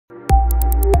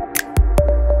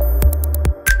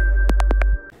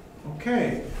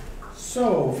Okay,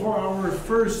 so for our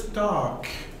first talk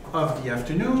of the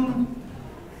afternoon,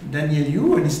 Daniel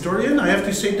Liu, an historian. I have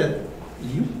to say that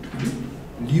Liu,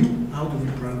 how do we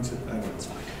pronounce it? It's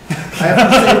fine.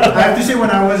 I have to say when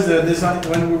I was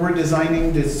when we were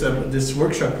designing this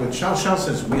workshop with Charles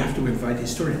says we have to invite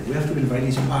historians. We have to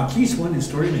invite at least one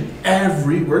historian in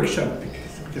every workshop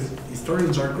because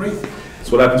historians are great.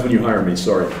 That's what happens when you hire me.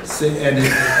 Sorry. So,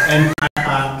 and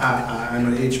I'm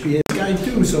an HPS guy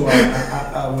too, so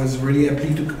I was really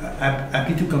happy to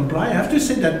comply. I have to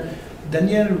say that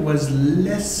Daniel was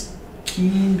less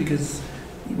keen because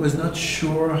he was not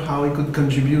sure how he could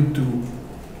contribute to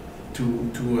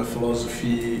a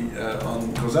philosophy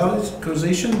on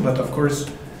causation, but of course,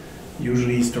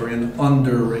 usually historians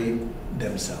underrate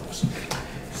themselves.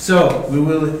 So we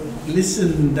will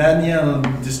listen Daniel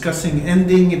discussing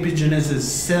ending epigenesis,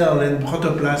 cell and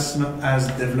protoplasm as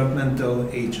developmental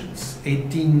agents,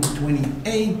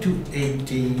 1828 to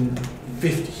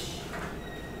 1850.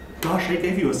 Gosh, I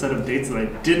gave you a set of dates that I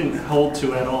didn't hold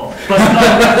to at all. But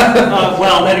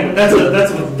well, anyway, that's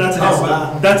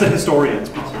a historian's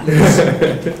problem.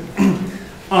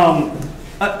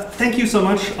 Thank you so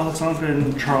much, Alexandra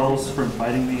and Charles, for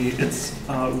inviting me. It's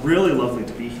really lovely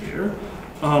to be here.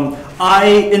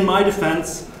 In my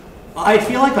defense, I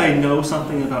feel like I know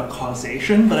something about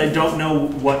causation, but I don't know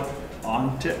what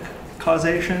ontic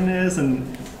causation is,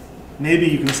 and maybe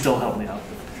you can still help me out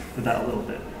with that a little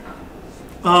bit.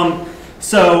 I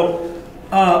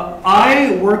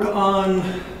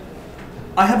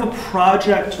have a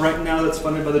project right now that's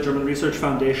funded by the German Research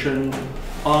Foundation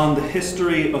on the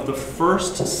history of the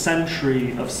first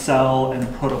century of cell and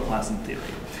protoplasm theory.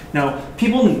 Now,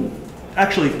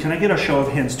 actually, can I get a show of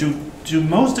hands? Do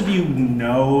most of you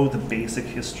know the basic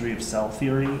history of cell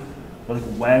theory? Or like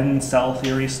when cell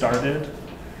theory started?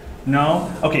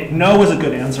 No? Okay, no is a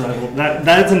good answer.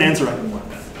 That is an answer I can work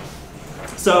with.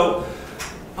 So,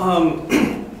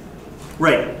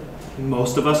 right,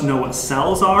 most of us know what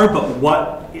cells are, but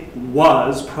what it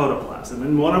was protoplasm.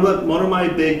 And one of my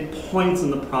big points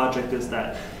in the project is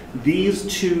that these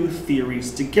two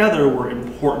theories together were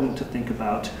important to think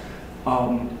about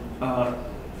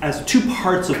as two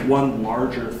parts of one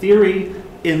larger theory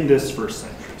in this first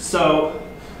century. So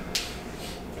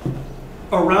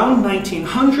around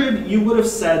 1900, you would have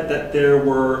said that there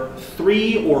were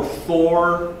 3 or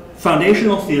 4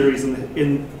 foundational theories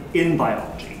in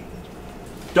biology.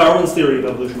 Darwin's theory of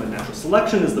evolution by natural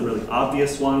selection is the really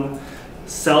obvious one.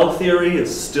 Cell theory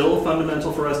is still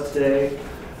fundamental for us today.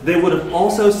 They would have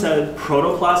also said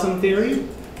protoplasm theory,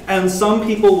 and some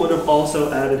people would have also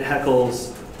added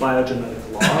Haeckel's biogenetic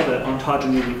law that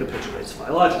ontogeny recapitulates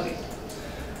phylogeny.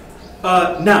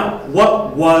 Now,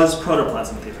 what was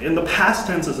protoplasm theory? And the past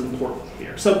tense is important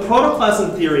here. So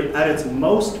protoplasm theory, at its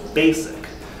most basic,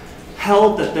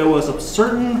 held that there was a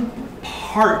certain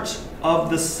part of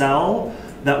the cell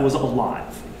that was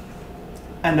alive,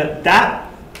 and that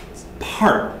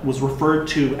part was referred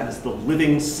to as the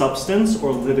living substance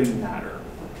or living matter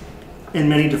in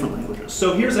many different languages.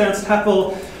 So here's Ernst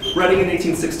Haeckel writing in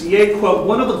 1868, quote,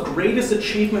 "One of the greatest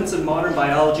achievements in modern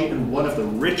biology and one of the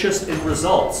richest in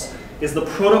results is the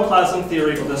protoplasm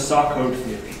theory or the Sarcode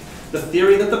theory, the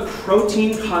theory that the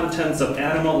protein contents of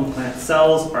animal and plant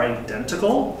cells are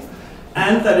identical,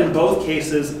 and that in both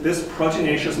cases, this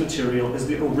proteinaceous material is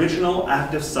the original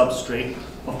active substrate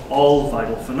of all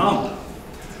vital phenomena."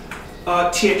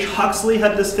 T.H. Huxley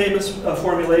had this famous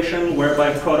formulation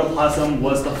whereby protoplasm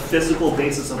was the physical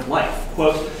basis of life.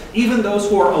 Quote, "Even those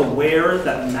who are aware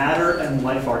that matter and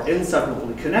life are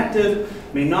inseparably connected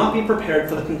may not be prepared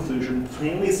for the conclusion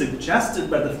plainly suggested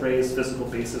by the phrase physical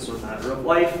basis or matter of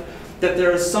life, that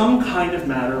there is some kind of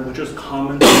matter which is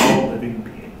common to all living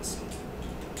beings."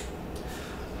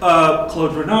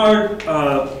 Claude Bernard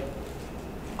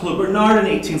in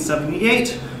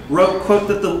 1878 wrote, quote,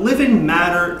 "that the living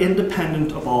matter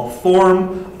independent of all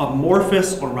form,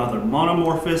 amorphous or rather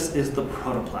monomorphous, is the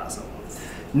protoplasm.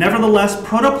 Nevertheless,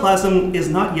 protoplasm is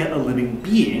not yet a living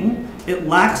being. It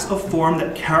lacks a form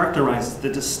that characterizes the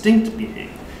distinct being.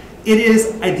 It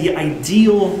is the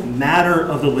ideal matter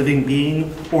of the living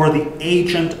being or the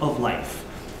agent of life.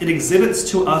 It exhibits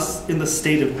to us in the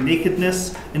state of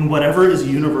nakedness in whatever is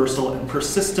universal and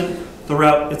persistent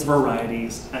throughout its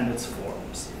varieties and its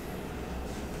forms."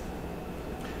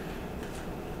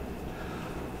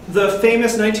 The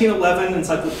famous 1911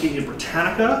 Encyclopedia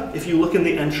Britannica, if you look in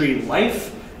the entry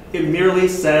life, it merely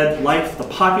said life, the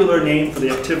popular name for the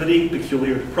activity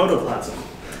peculiar to protoplasm.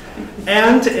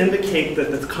 And to indicate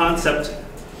that this concept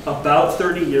about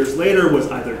 30 years later was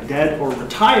either dead or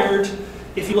retired,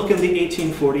 If you look in the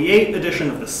 1848 edition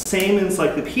of the same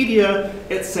encyclopedia,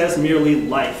 it says merely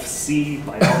life, see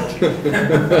biology.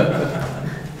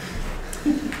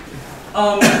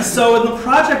 So in the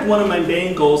project, one of my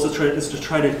main goals is to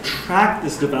try to track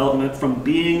this development from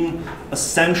being a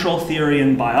central theory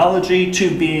in biology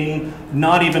to being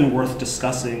not even worth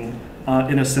discussing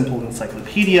in a simple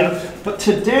encyclopedia. But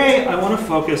today, I want to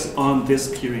focus on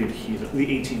this period here, the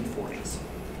 1840s.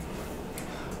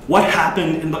 What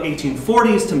happened in the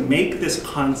 1840s to make this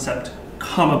concept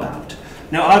come about?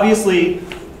 Now, obviously,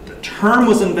 the term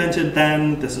was invented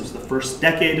then. This was the first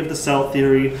decade of the cell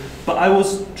theory. But I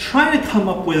was trying to come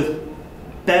up with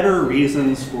better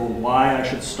reasons for why I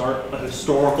should start a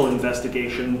historical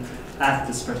investigation at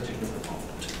this particular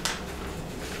moment.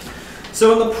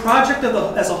 So in the project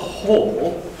as a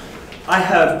whole, I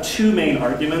have two main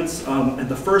arguments. And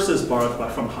the first is borrowed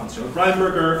from Hans-Jörg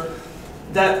Reinberger,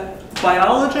 that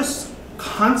biologists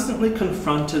constantly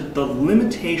confronted the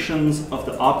limitations of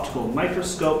the optical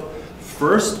microscope,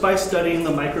 first by studying the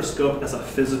microscope as a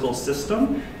physical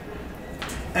system,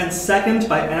 and second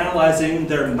by analyzing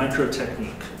their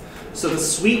microtechnique. So the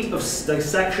suite of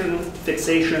dissection,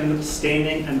 fixation,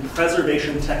 staining, and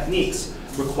preservation techniques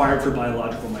required for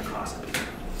biological microscopy.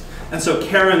 And so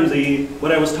Karen,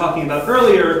 what I was talking about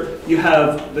earlier, you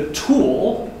have the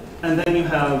tool, and then you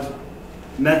have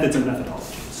methods and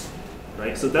methodologies,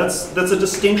 right? So that's a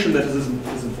distinction that is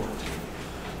important.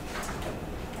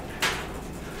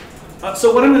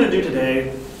 So what I'm going to do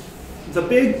today, the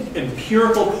big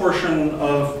empirical portion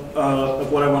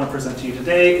of what I want to present to you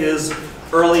today is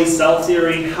early cell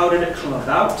theory. How did it come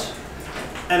about?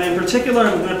 And in particular,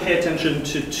 I'm going to pay attention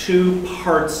to two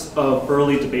parts of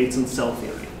early debates in cell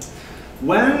theory.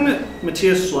 When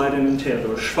Matthias Schleiden and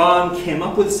Theodor Schwann came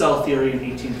up with cell theory in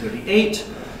 1838,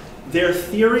 their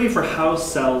theory for how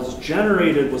cells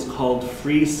generated was called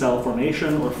free cell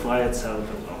formation or freie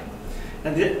Zellbildung.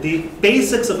 And the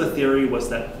basics of the theory was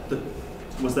that the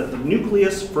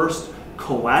nucleus first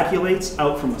coagulates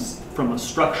out from a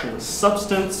structureless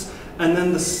substance, and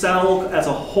then the cell as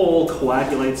a whole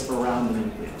coagulates around the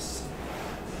nucleus.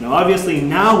 Now obviously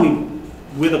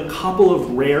with a couple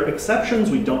of rare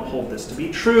exceptions, we don't hold this to be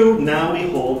true. Now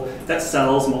we hold that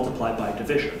cells multiply by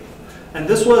division. And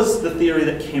this was the theory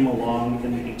that came along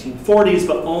in the 1840s,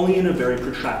 but only in a very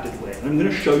protracted way. And I'm going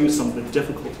to show you some of the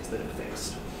difficulties that it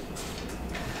faced.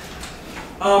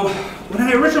 When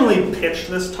I originally pitched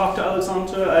this talk to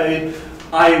Alexandra,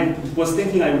 I was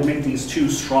thinking I would make these two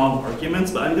strong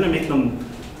arguments, but I'm going to make them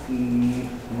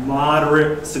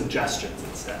moderate suggestions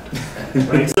instead.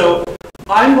 Right? So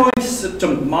I'm going to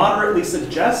moderately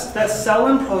suggest that cell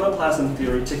and protoplasm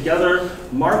theory together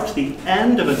marked the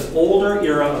end of an older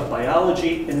era of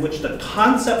biology in which the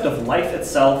concept of life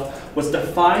itself was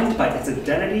defined by its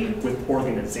identity with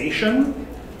organization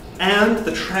and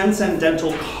the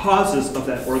transcendental causes of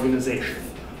that organization.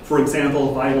 For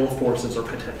example, vital forces or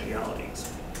potentialities.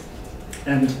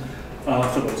 And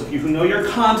for those of you who know your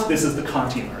Kant, this is the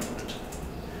Kantian argument.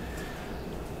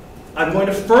 I'm going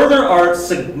to further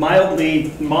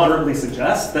moderately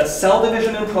suggest that cell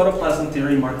division and protoplasm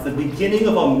theory mark the beginning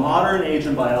of a modern age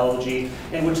in biology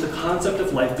in which the concept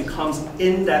of life becomes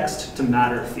indexed to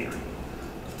matter theory.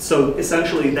 So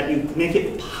essentially that you make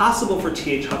it possible for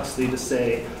T.H. Huxley to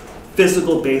say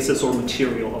physical basis or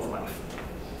material of life.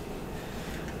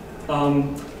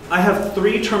 I have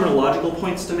three terminological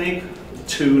points to make,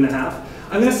 2.5.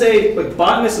 I'm going to say, like,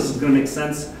 botanist is going to make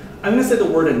sense. I'm going to say the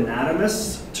word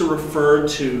anatomist to refer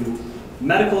to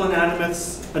medical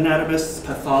anatomists,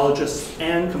 pathologists,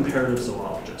 and comparative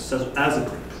zoologists as a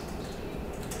group.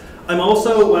 When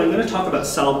I'm going to talk about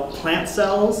plant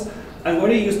cells, I'm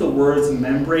going to use the words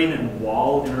membrane and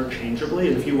wall interchangeably,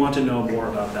 and if you want to know more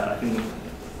about that, I can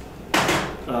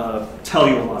tell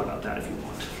you a lot about that if you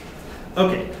want.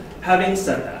 Okay, having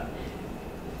said that,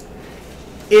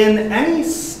 in any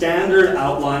standard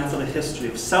outline for the history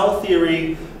of cell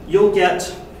theory, you'll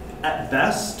get, at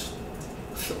best,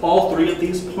 all three of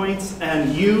these points,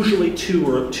 and usually two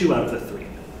out of the three.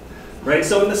 Right?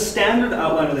 So in the standard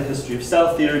outline of the history of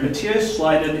cell theory, Matthias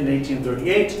Schleiden in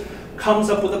 1838 comes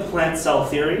up with a plant cell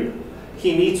theory.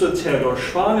 He meets with Theodor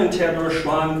Schwann, and Theodor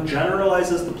Schwann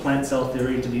generalizes the plant cell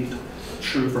theory to be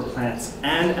true for plants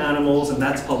and animals, and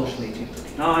that's published in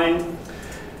 1839.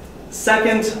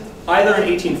 Second, either in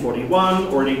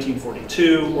 1841, or in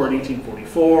 1842, or in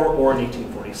 1844, or in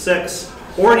 1846,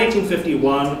 or in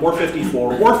 1851, or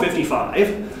 54, or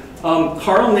 55,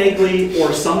 Carl Nageli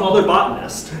or some other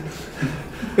botanist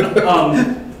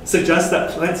suggests that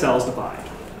plant cells divide.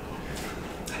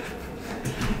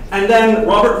 And then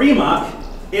Robert Remak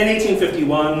in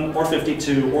 1851, or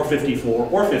 52, or 54,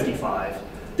 or 55,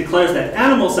 declares that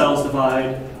animal cells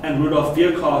divide, and Rudolf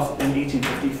Virchow in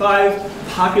 1855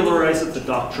 popularizes the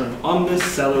doctrine omnis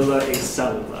cellula e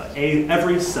cellula,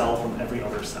 every cell from every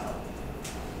other cell.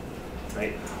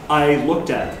 Right? I looked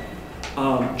at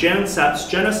Jan Sapp's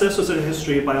Genesis was a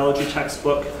history of biology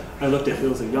textbook. I looked at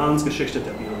Ilse Jahn's Geschichte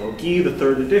der Biologie, the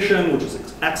 3rd edition, which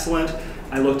is excellent.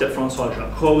 I looked at François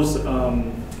Jacot's,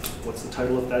 what's the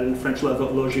title of that in French, La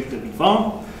Logique du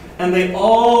Vivant, and they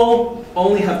all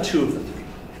only have 2 of the 3.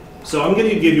 So I'm going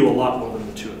to give you a lot more than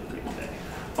the 2 of the 3 today.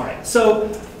 All right, so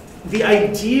the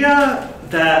idea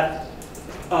that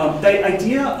the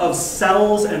idea of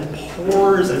cells and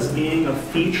pores as being a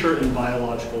feature in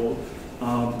biological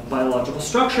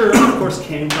structure, of course,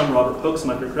 came from Robert Hooke's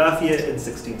Micrographia in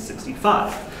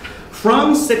 1665.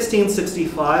 From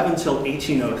 1665 until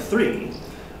 1803,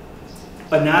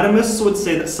 anatomists would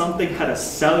say that something had a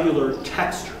cellular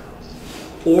texture,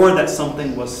 or that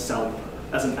something was cellular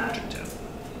as an adjective.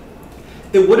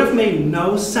 It would have made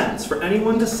no sense for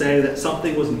anyone to say that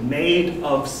something was made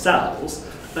of cells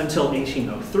until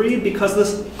 1803, because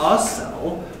this a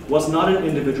cell was not an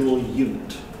individual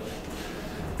unit.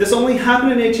 This only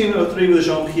happened in 1803 with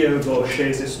Jean-Pierre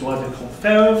Vaucher's Histoire des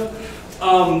Conferves,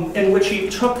 in which he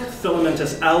took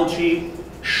filamentous algae,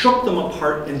 shook them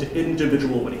apart into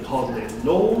individual, what he called les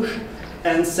loges,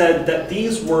 and said that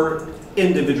these were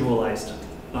individualized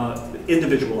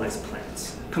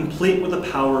plants, complete with the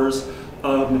powers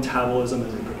of metabolism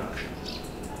and reproduction.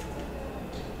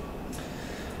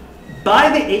 By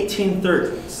the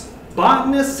 1830s,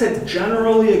 botanists had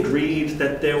generally agreed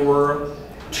that there were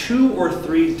 2 or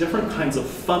 3 different kinds of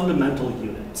fundamental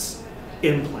units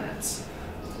in plants: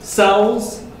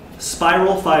 cells,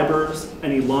 spiral fibers,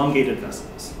 and elongated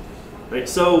vessels. Right?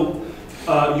 So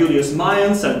Julius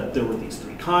Mayen said there were these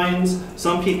 3 kinds.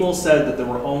 Some people said that there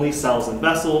were only cells and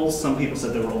vessels. Some people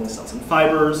said there were only cells and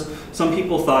fibers. Some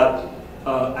people thought,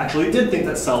 actually did think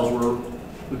that cells were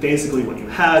basically what you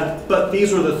had, but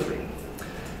these were the 3.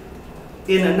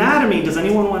 In anatomy, does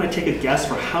anyone want to take a guess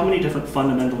for how many different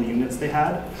fundamental units they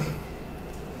had?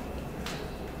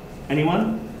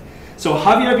 Anyone? So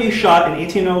Javier Bichat in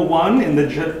 1801 in the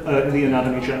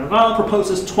Anatomie Générale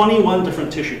proposes 21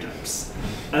 different tissue types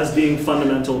as being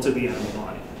fundamental to the animal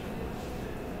body,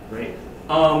 right?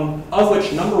 Of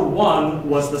which number 1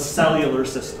 was the cellular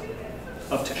system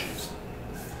of tissues.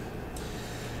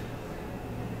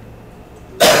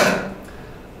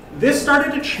 This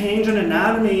started to change in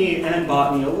anatomy and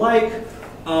botany alike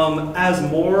as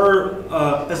more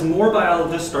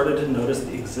biologists started to notice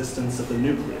the existence of the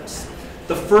nucleus.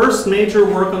 The first major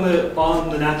work on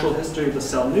the natural history of the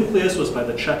cell nucleus was by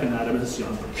the Czech anatomist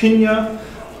Jan Kuchnia,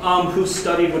 who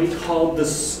studied what he called the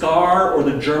scar or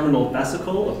the germinal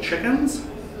vesicle of chickens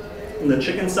in the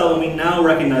chicken cell, and we now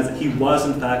recognize that he was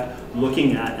in fact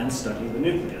looking at and studying the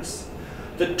nucleus.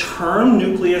 The term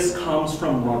nucleus comes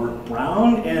from Robert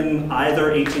Brown in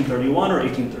either 1831 or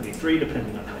 1833,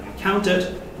 depending on how you count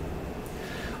it,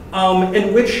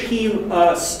 in which he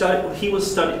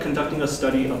was conducting a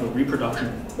study of the reproduction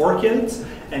of orchids,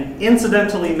 and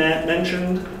incidentally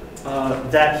mentioned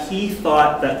that he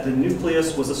thought that the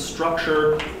nucleus was a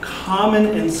structure common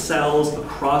in cells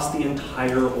across the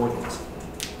entire organism.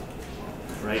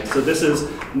 Right? So this is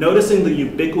noticing the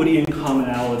ubiquity and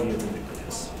commonality of the nucleus.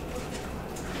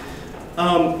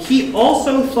 He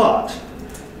also thought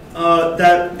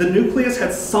that the nucleus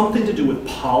had something to do with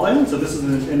pollen, so this is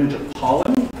an image of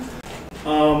pollen,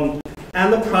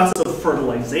 and the process of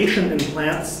fertilization in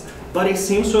plants, but he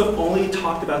seems to have only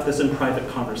talked about this in private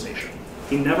conversation.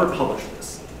 He never published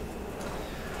this.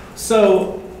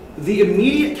 So the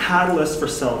immediate catalyst for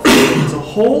cell theory as a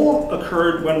whole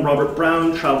occurred when Robert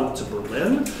Brown traveled to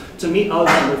Berlin to meet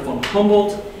Alexander von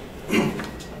Humboldt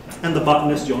and the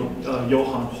botanist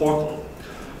Johann Horkel.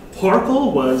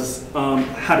 Horkel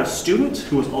had a student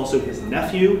who was also his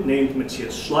nephew named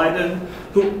Matthias Schleiden,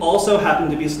 who also happened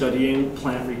to be studying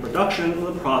plant reproduction in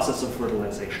the process of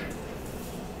fertilization.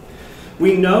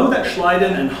 We know that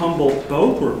Schleiden and Humboldt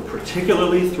both were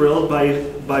particularly thrilled by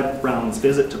Brown's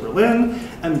visit to Berlin,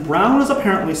 and Brown was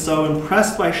apparently so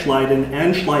impressed by Schleiden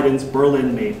and Schleiden's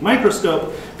Berlin-made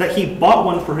microscope that he bought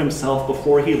one for himself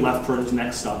before he left for his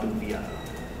next stop in Vienna.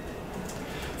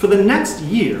 For the next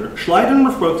year,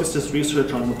 Schleiden focused his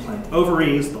research on the plant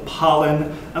ovaries, the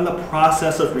pollen, and the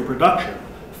process of reproduction,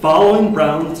 following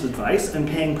Brown's advice and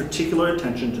paying particular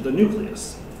attention to the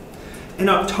nucleus. In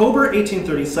October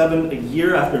 1837, a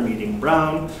year after meeting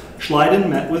Brown, Schleiden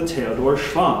met with Theodor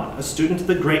Schwann, a student of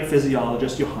the great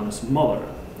physiologist Johannes Müller.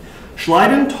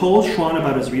 Schleiden told Schwann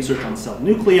about his research on cell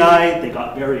nuclei. They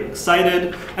got very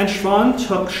excited, and Schwann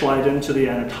took Schleiden to the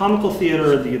anatomical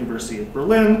theater at the University of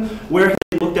Berlin, where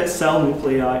he looked at cell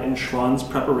nuclei in Schwann's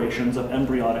preparations of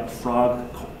embryonic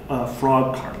frog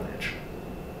cartilage.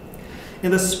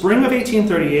 In the spring of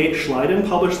 1838, Schleiden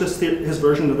published his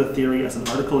version of the theory as an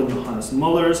article in Johannes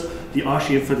Müller's Die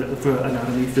Archiv für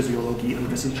Anatomie, Physiologie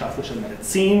und Wissenschaftliche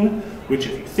Medizin, which,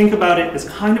 if you think about it, is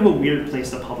kind of a weird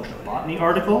place to publish a botany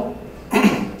article.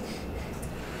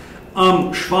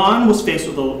 Schwann was faced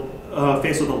with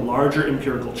a larger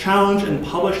empirical challenge and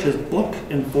published his book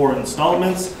in 4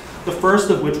 installments, the first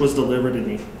of which was delivered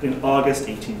in August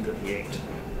 1838.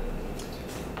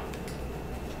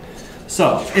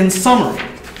 So, in summary,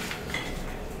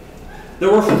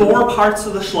 there were 4 parts to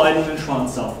the Schleiden and Schwann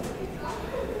cell theory.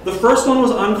 The first one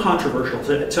was uncontroversial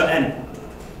to anyone.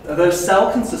 The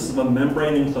cell consists of a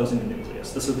membrane enclosing a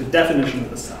nucleus. This is the definition of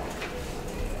the cell.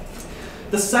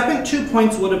 The second 2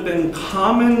 points would have been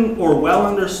common or well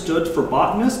understood for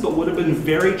botanists, but would have been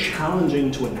very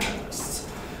challenging to anatomists.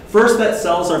 First, that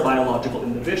cells are biological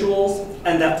individuals,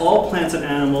 and that all plants and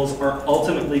animals are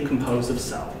ultimately composed of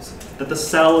cells. That the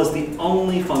cell is the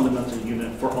only fundamental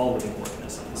unit for all living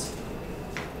organisms.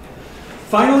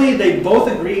 Finally, they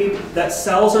both agreed that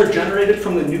cells are generated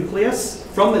from the nucleus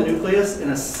in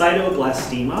a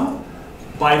cytoblastema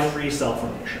by free cell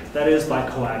formation, that is, by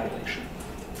coagulation.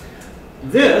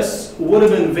 This would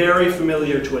have been very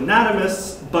familiar to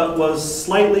anatomists, but was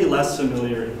slightly less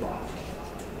familiar in botany.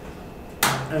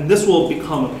 And this will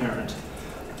become apparent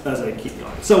as I keep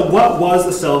going. So what was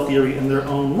the cell theory in their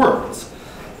own words?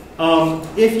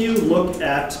 If you look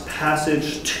at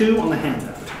passage 2 on the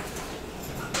handout.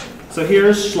 So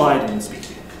here's Schleiden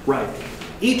speaking, right.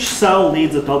 Each cell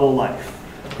leads a double life,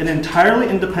 an entirely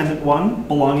independent one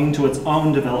belonging to its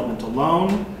own development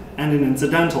alone, and an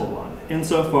incidental one,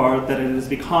 insofar that it has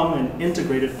become an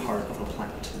integrated part of the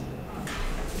plant.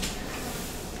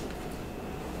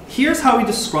 Here's how he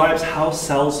describes how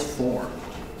cells form.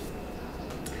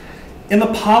 In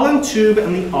the pollen tube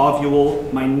and the ovule,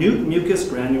 minute mucus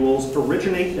granules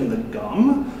originate in the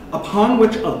gum, upon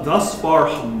which a thus far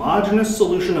homogeneous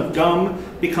solution of gum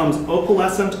becomes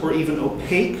opalescent or even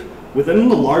opaque within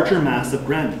the larger mass of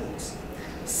granules.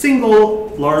 Single,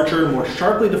 larger, more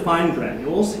sharply defined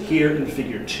granules, here in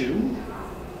figure 2,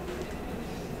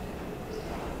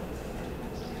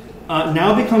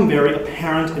 now become very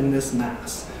apparent in this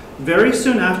mass. Very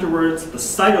soon afterwards, the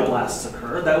cytoblasts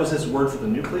occur. That was his word for the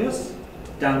nucleus,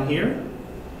 down here.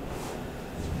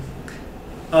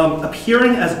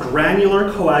 Appearing as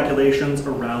granular coagulations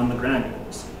around the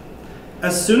granules.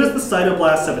 As soon as the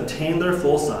cytoblasts have attained their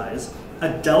full size, a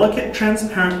delicate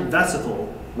transparent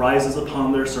vesicle rises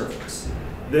upon their surface.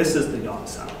 This is the young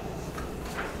cell.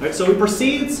 Right, so he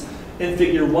proceeds in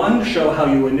figure 1 to show how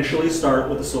you initially start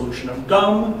with a solution of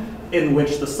gum in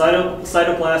which the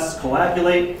cytoblasts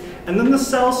coagulate, and then the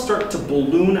cells start to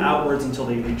balloon outwards until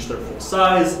they reach their full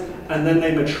size, and then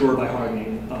they mature by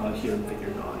hardening here in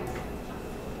figure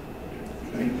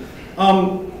 9.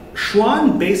 Okay.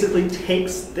 Schwann basically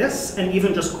takes this and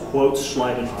even just quotes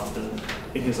Schleiden often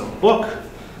in his own book.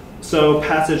 So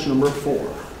passage number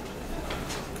 4.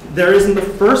 There is in the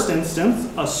first instance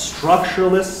a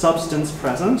structureless substance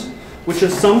present, which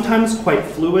is sometimes quite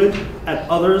fluid, at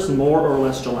others more or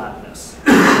less gelatinous.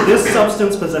 This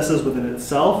substance possesses within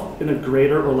itself, in a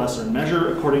greater or lesser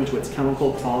measure, according to its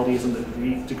chemical qualities and the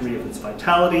degree of its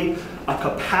vitality, a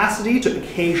capacity to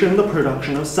occasion the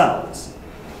production of cells.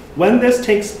 When this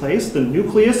takes place, the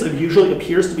nucleus usually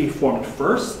appears to be formed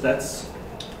first. That's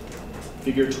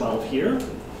figure 12 here.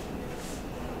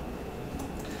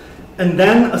 And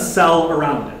then a cell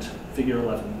around it, figure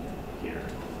 11 here.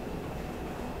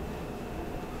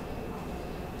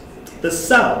 The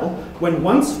cell, when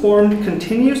once formed,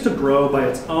 continues to grow by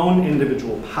its own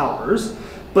individual powers,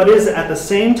 but is at the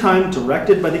same time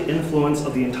directed by the influence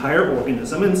of the entire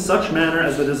organism in such manner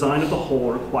as the design of the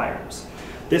whole requires.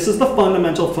 This is the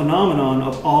fundamental phenomenon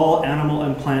of all animal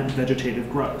and plant vegetative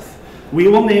growth. We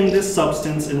will name this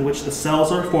substance in which the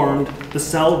cells are formed the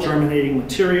cell germinating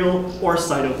material, or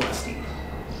cytoblastema.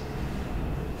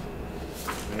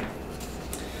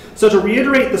 So to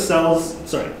reiterate the cells,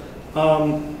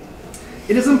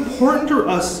 it is important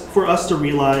for us to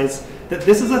realize that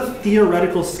this is a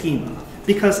theoretical schema,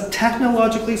 because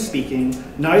technologically speaking,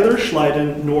 neither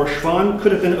Schleiden nor Schwann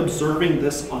could have been observing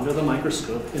this under the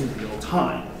microscope in real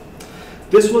time.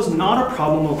 This was not a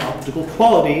problem of optical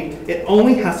quality. It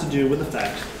only has to do with the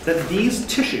fact that these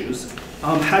tissues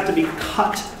had to be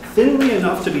cut thinly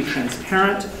enough to be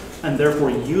transparent and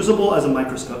therefore usable as a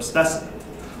microscope specimen.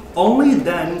 Only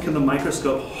then can the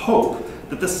microscope hope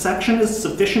that the section is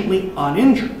sufficiently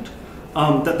uninjured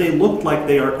that they look like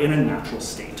they are in a natural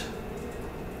state.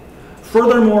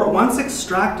 Furthermore, once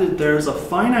extracted, there's a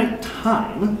finite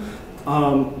time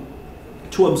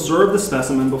to observe the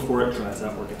specimen before it dries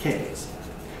out or decays.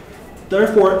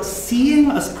 Therefore,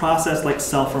 seeing a process like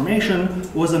cell formation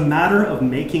was a matter of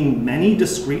making many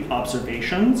discrete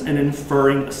observations and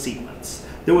inferring a sequence.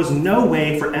 There was no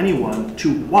way for anyone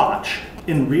to watch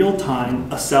in real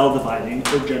time a cell dividing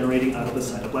or generating out of the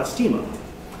cytoblastema.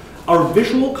 Our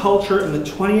visual culture in the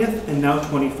 20th and now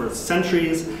 21st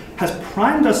centuries has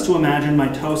primed us to imagine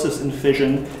mitosis and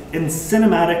fission in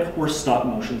cinematic or stop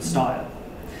motion style.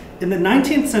 In the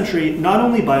 19th century, not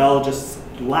only did biologists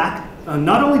lack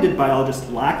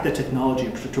the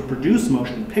technology to produce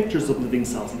motion pictures of living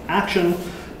cells in action,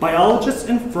 biologists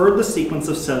inferred the sequence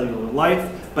of cellular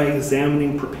life by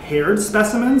examining prepared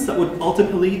specimens that would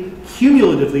ultimately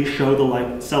cumulatively show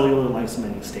the cellular life's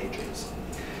many stages.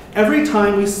 Every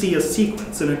time we see a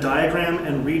sequence in a diagram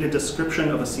and read a description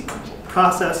of a sequential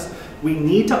process, we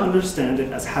need to understand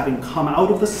it as having come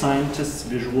out of the scientist's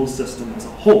visual system as a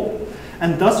whole.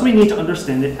 And thus we need to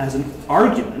understand it as an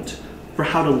argument for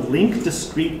how to link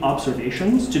discrete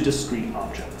observations to discrete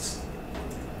objects.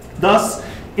 Thus,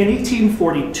 in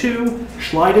 1842,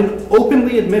 Schleiden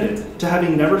openly admitted to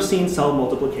having never seen cell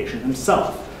multiplication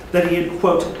himself, that he had,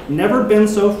 quote, never been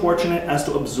so fortunate as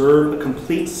to observe a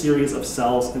complete series of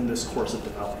cells in this course of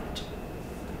development.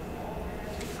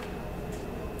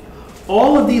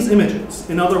 All of these images,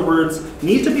 in other words,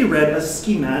 need to be read as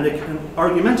schematic and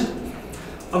argumentative.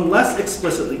 Unless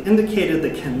explicitly indicated,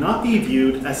 they cannot be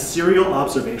viewed as serial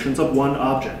observations of one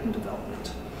object in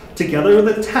development. Together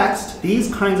with the text,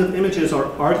 these kinds of images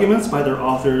are arguments by their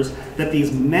authors that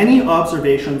these many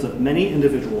observations of many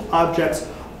individual objects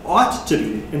ought to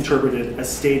be interpreted as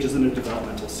stages in a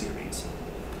developmental series.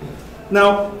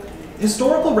 Now,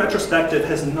 historical retrospective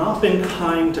has not been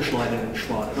kind to Schleiden and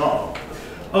Schwann at all.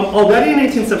 Already in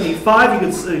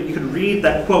 1875, you could read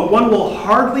that, quote, one will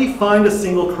hardly find a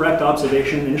single correct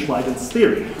observation in Schleiden's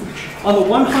theory. On the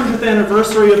 100th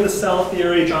anniversary of the cell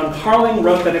theory, John Carling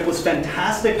wrote that it was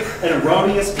fantastic and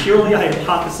erroneous, purely a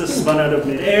hypothesis spun out of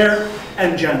midair.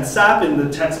 And Jan Sapp, in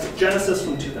the text Epigenesis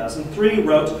from 2003,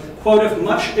 wrote, quote,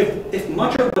 if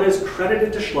much of what is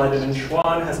credited to Schleiden and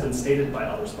Schwann has been stated by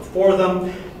others before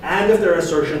them, and if their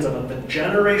assertions about the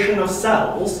generation of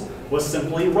cells was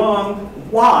simply wrong,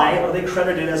 why are they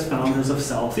credited as founders of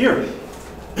cell theory?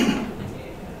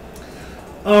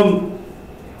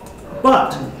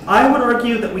 But I would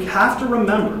argue that we have to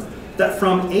remember that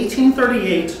from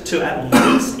 1838 to at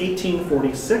least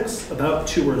 1846, about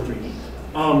 2 or 3,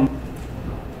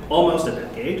 almost a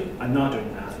decade, I'm not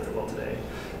doing math very well today,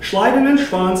 Schleiden and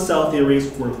Schwann's cell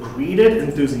theories were greeted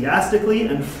enthusiastically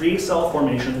and free cell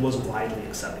formation was widely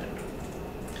accepted.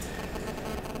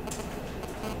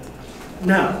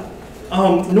 Now,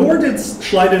 nor did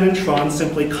Schleiden and Schwann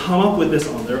simply come up with this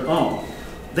on their own.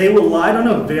 They relied on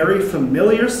a very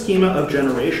familiar schema of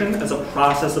generation as a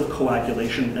process of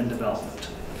coagulation and development.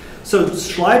 So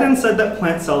Schleiden said that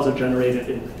plant cells are generated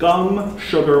in gum,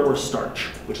 sugar, or starch,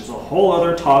 which is a whole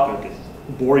other talk. I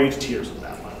could bore you to tears with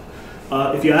that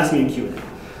one, if you ask me in Q&A.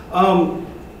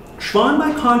 Schwann,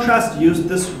 by contrast, used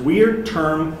this weird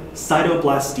term,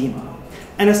 cytoblastema.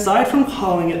 And aside from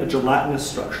calling it a gelatinous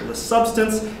structureless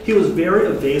substance, he was very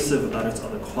evasive about its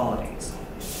other qualities.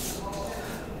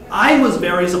 I was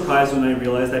very surprised when I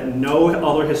realized that no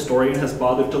other historian has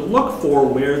bothered to look for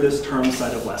where this term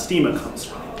cytoblastema comes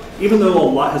from, even though a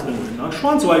lot has been written on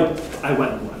Schwann, so I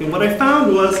went and looked. And what I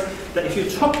found was that if you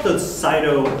took the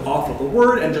cyto off of the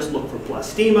word and just looked for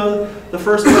blastema, the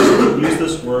first person who used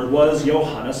this word was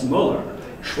Johannes Müller,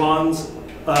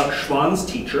 Schwann's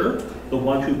teacher, the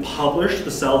one who published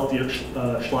the cell theory,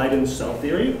 Schleiden's cell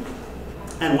theory,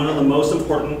 and one of the most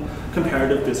important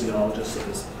comparative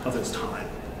physiologists of his time.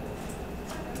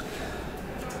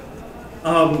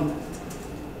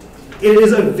 It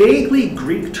is a vaguely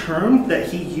Greek term that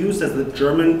he used as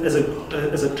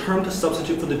a term to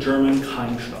substitute for the German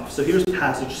Keimstoff. So here's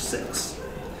passage 6.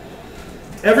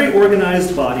 Every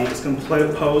organized body is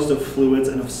composed of fluids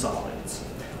and of solids.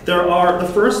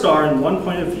 The first are, in one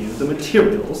point of view, the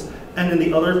materials, and in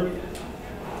the other,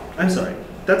 I'm sorry,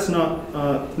 that's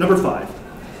not, number 5.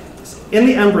 In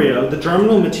the embryo, the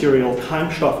germinal material,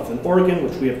 Keimstoff of an organ,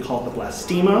 which we have called the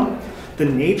blastema. The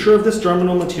nature of this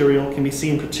germinal material can be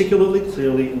seen particularly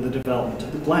clearly in the development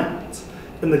of the glands.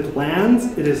 In the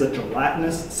glands, it is a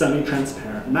gelatinous,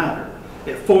 semi-transparent matter.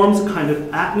 It forms a kind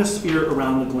of atmosphere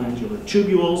around the glandular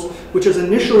tubules, which is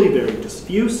initially very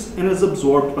diffuse and is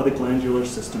absorbed by the glandular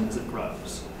system as it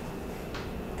grows.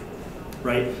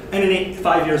 right? And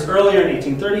 5 years earlier, in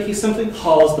 1830, he simply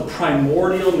calls the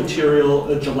primordial material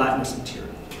a gelatinous material.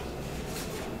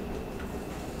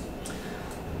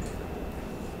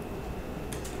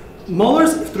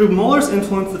 Through Muller's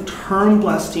influence, the term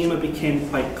blastema became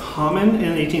quite common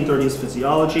in 1830s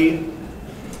physiology.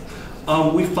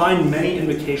 We find many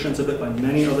indications of it by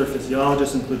many other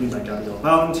physiologists, including by Gabriel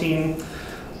Valentin.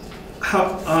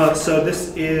 So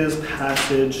this is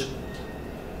passage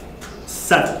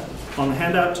 7 on the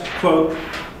handout. Quote,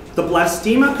 "The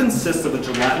blastema consists of a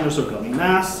gelatinous or gummy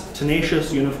mass,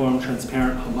 tenacious, uniform,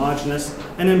 transparent, homogeneous,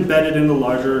 and embedded in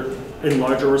larger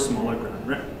or smaller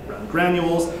round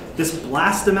granules. This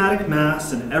blastematic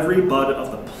mass in every bud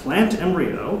of the plant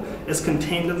embryo is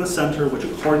contained in the center, which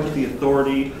according to the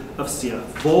authority of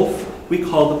C.F. Wolff, we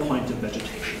call the point of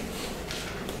vegetation."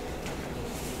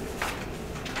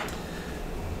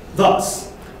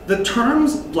 Thus, the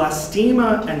terms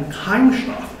blastema and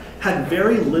Keimstoff had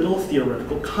very little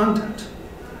theoretical content.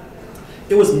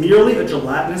 It was merely a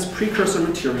gelatinous precursor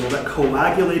material that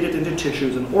coagulated into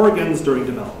tissues and organs during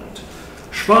development.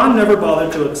 Schwann never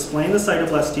bothered to explain the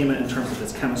cytoblastema in terms of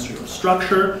its chemistry or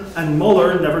structure, and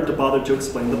Muller never bothered to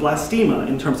explain the blastema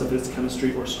in terms of its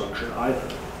chemistry or structure either.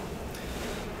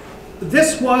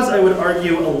 This was, I would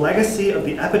argue, a legacy of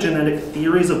the epigenetic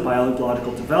theories of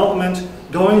biological development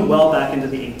going well back into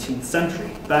the 18th century,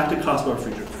 back to Caspar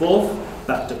Friedrich Wolff,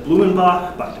 back to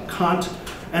Blumenbach, back to Kant,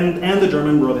 and the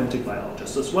German Romantic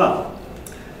biologists as well.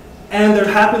 And there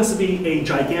happens to be a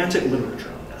gigantic literature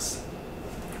on this.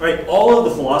 Right? All of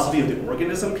the philosophy of the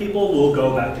organism people will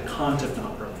go back to Kant, if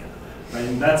not earlier. Right?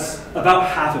 And that's about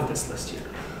half of this list here.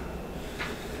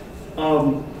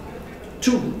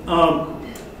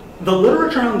 The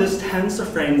literature on this tends to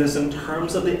frame this in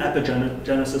terms of the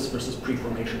epigenesis versus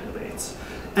preformation debates.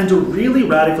 And to really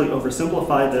radically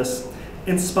oversimplify this,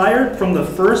 inspired from the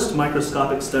first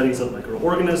microscopic studies of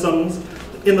microorganisms,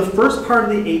 in the first part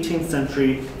of the 18th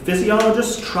century,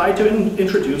 physiologists tried to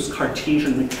introduce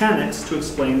Cartesian mechanics to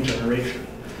explain generation.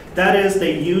 That is,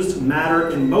 they used matter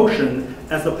in motion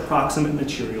as the proximate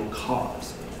material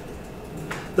cause.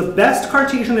 The best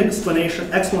Cartesian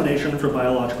explanation for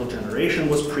biological generation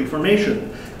was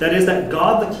preformation. That is, that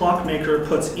God the clockmaker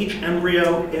puts each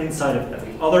embryo inside of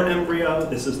every other embryo.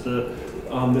 This is the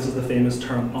famous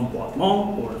term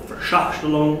emboîtement, or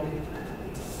Verschachtelung.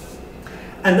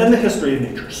 And then the history of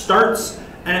nature starts,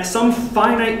 and at some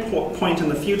finite point in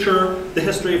the future, the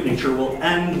history of nature will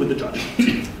end with the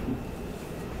judgment.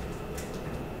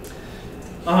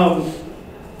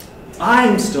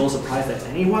 I'm still surprised that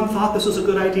anyone thought this was a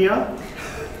good idea.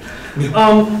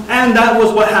 And that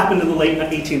was what happened in the late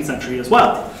 18th century as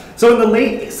well. So in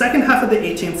the second half of the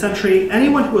 18th century,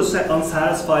 anyone who was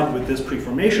unsatisfied with this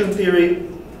preformation theory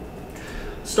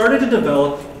started to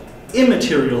develop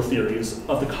immaterial theories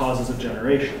of the causes of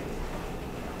generation.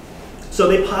 So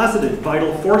they posited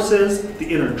vital forces, the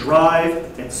inner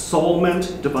drive,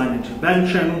 ensoulment, divine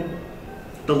intervention.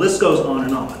 The list goes on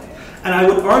and on. And I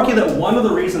would argue that one of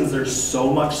the reasons there's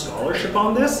so much scholarship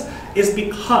on this is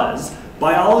because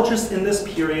biologists in this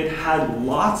period had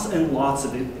lots and lots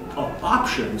of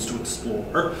options to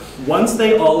explore once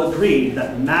they all agreed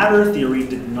that matter theory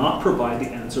did not provide the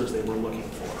answers they were looking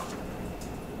for.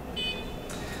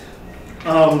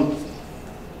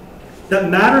 That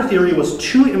matter theory was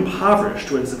too impoverished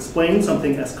to explain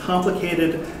something as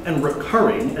complicated and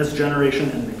recurring as generation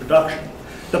and reproduction.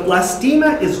 The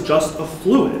blastema is just a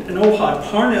fluid, and Ohad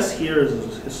Parnas here, as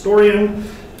a historian,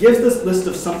 gives this list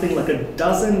of something like a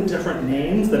dozen different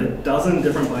names that a dozen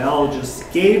different biologists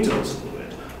gave to this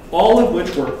fluid, all of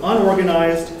which were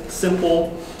unorganized,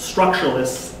 simple,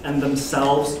 structureless, and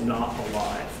themselves not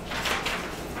alive.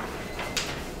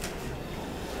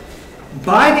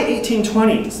 By the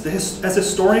 1820s, as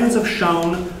historians have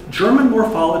shown, German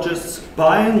morphologists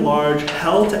by and large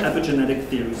held to epigenetic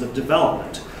theories of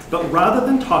development. But rather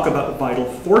than talk about vital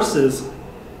forces,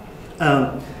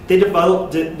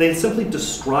 they simply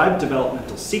described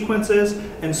developmental sequences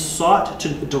and sought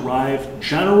to derive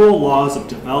general laws of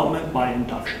development by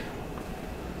induction.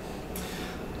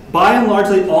 By and large,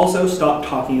 they also stopped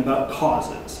talking about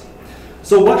causes.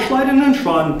 So what Schleiden and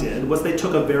Schwann did was they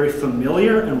took a very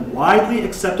familiar and widely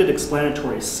accepted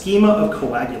explanatory schema of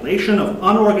coagulation of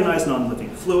unorganized non-living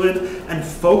fluid and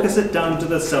focus it down to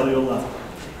the cellular level.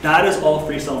 That is all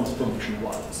free cell formation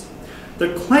was.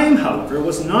 Their claim, however,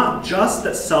 was not just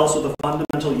that cells were the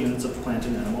fundamental units of plant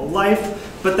and animal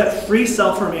life, but that free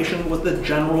cell formation was the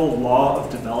general law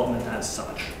of development as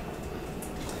such.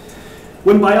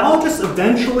 When biologists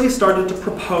eventually started to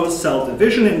propose cell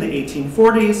division in the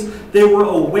 1840s, they were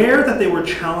aware that they were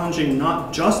challenging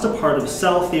not just a part of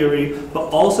cell theory, but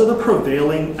also the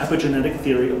prevailing epigenetic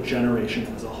theory of generation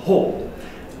as a whole.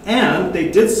 And they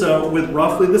did so with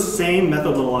roughly the same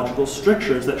methodological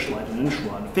strictures that Schleiden and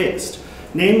Schwann faced,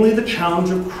 namely the challenge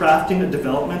of crafting a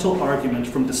developmental argument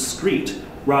from discrete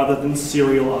rather than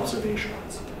serial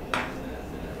observations.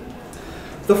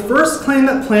 The first claim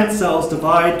that plant cells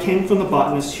divide came from the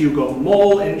botanist Hugo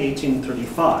Moll in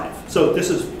 1835. So this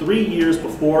is 3 years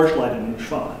before Schleiden and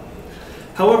Schwann.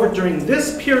 However, during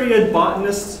this period,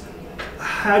 botanists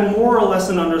had more or less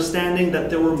an understanding that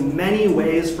there were many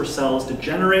ways for cells to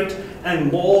generate,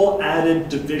 and Moll added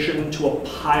division to a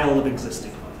pile of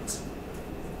existing ones.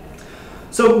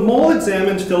 So Moll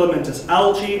examined filamentous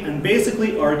algae and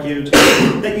basically argued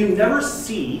that you never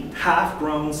see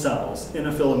half-grown cells in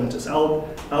a filamentous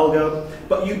alga,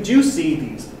 but you do see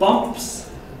these bumps,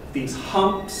 these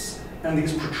humps, and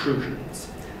these protrusions.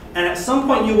 And at some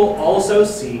point you will also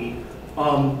see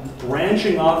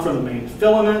branching off from the main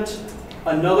filament,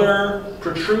 another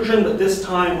protrusion, but this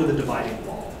time with a dividing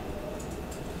wall.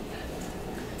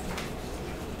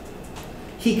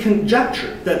 He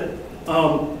conjectured that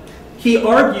he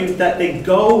argued that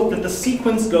that the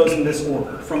sequence goes in this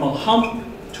order, from a hump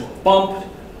to a bump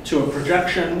to a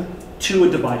projection to a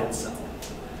divided cell.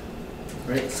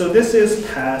 Right? So this is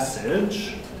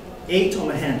passage 8 on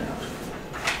the handout.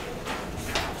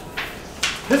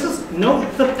 Note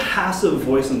the passive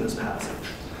voice in this passage.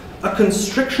 A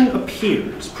constriction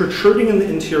appears, protruding in the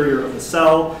interior of the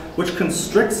cell, which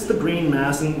constricts the green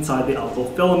mass inside the algal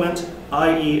filament,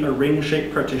 i.e. a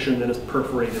ring-shaped partition that is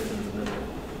perforated in the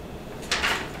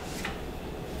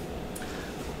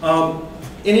middle.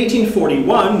 In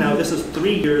 1841, now this is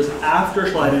 3 years after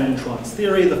Schleiden and Schwann's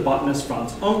theory, the botanist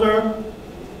Franz Unger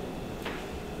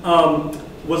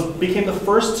became the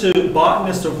first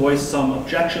botanist to voice some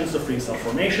objections to free cell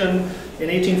formation. In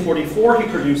 1844, he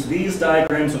produced these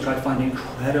diagrams, which I find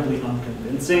incredibly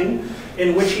unconvincing,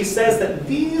 in which he says that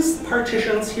these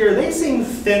partitions here, they seem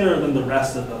thinner than the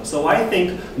rest of them. So I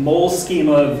think Moll's scheme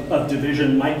of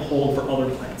division might hold for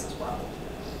other plants as well.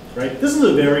 Right? This is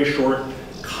a very short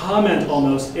comment,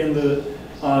 almost in the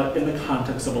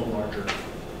context of a larger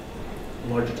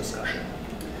discussion.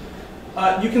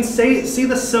 You can see a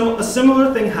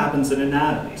similar thing happens in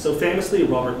anatomy. So famously,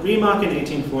 Robert Remak in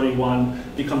 1841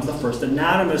 becomes the first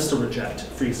anatomist to reject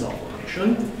free cell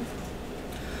formation.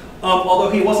 Although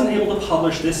he wasn't able to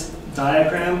publish this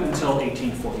diagram until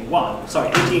 1851,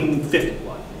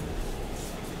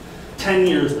 10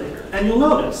 years later. And you'll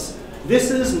notice, this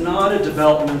is not a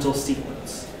developmental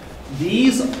sequence.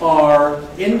 These are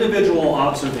individual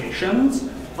observations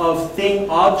of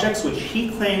objects which he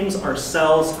claims are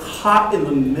cells caught in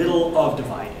the middle of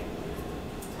dividing.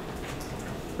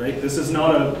 Right? This is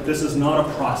not a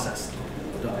process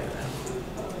diagram.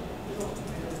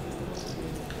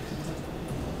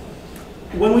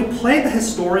 When we play the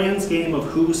historian's game of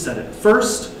who said it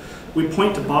first, we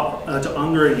point to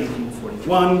Unger in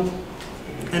 1841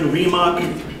 and Remak.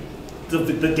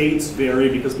 The dates vary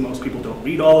because most people don't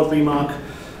read all of Remak.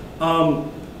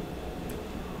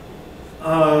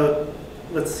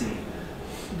 Let's see.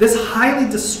 This highly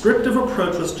descriptive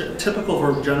approach was typical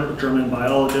for German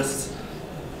biologists.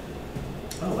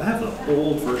 Oh, I have the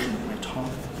old version of my talk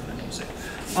that I'm using.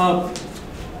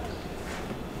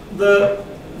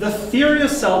 The theory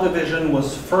of cell division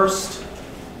was first.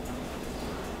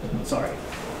 Sorry,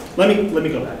 let me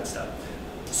go back a step.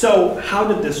 So, how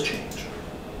did this change?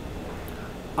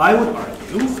 I would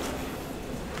argue.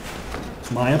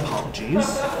 My apologies.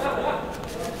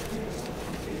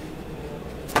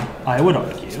 I would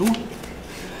argue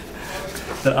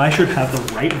that I should have the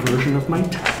right version of my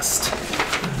text.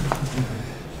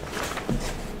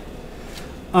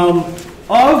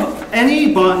 Of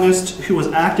any botanist who was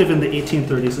active in the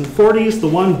 1830s and 40s, the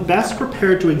one best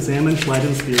prepared to examine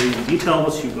Schleiden's theory in detail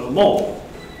was Hugo Moll.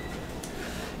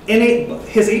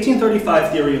 His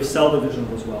 1835 theory of cell division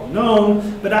was well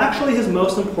known, but actually his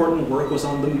most important work was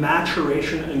on the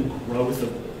maturation and growth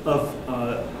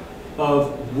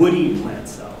of woody plant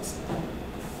cells.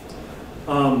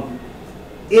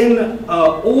 In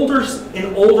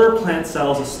older plant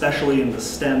cells, especially in the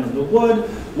stem and the wood,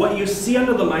 what you see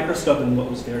under the microscope and what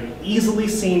was very easily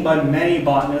seen by many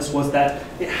botanists was that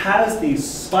it has these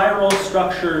spiral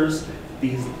structures,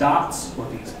 these dots or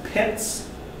these pits,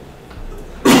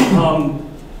 and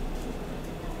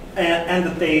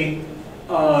that they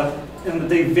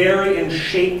vary in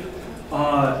shape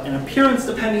and appearance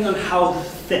depending on how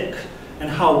thick and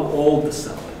how old the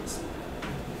cell is.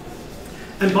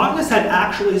 And botanists had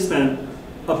actually spent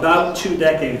about 2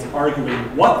 decades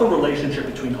arguing what the relationship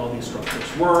between all these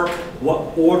structures were,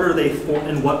 what order they formed,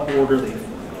 and what order they formed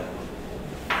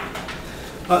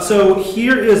in. So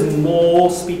here is Moll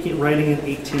writing in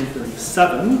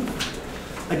 1837,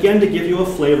 again to give you a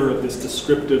flavor of this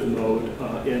descriptive mode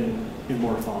in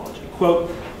morphology. Quote,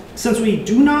 "Since we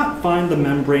do not find the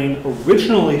membrane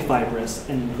originally fibrous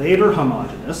and later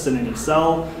homogeneous in any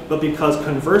cell, but because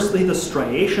conversely the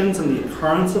striations and the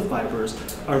occurrence of fibers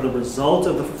are the result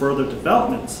of the further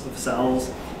developments of cells,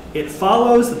 it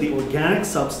follows that the organic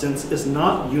substance is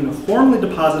not uniformly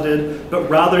deposited, but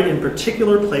rather in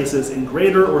particular places in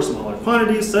greater or smaller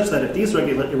quantities, such that if these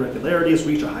irregularities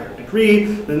reach a higher degree,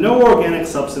 then no organic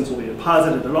substance will be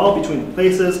deposited at all between the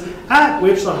places at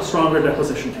which the stronger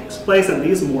deposition takes place, and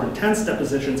these more intense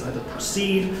depositions either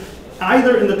proceed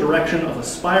either in the direction of a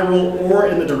spiral or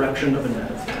in the direction of a net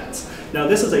of threads." Now,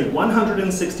 this is a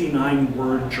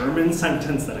 169-word German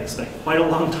sentence that I spent quite a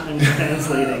long time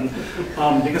translating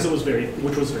because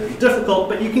which was very difficult,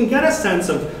 but you can get a sense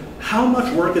of how much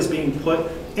work is being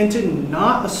put into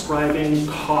not ascribing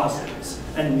causes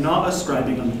and not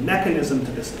ascribing a mechanism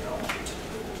to this development.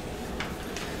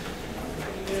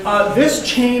 This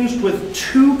changed with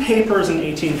 2 papers in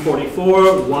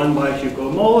 1844, one by Hugo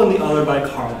Moll and the other by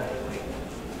Carl Bailey.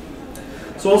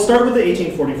 So I'll start with the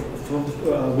 1844.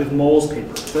 With Moll's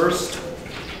paper first.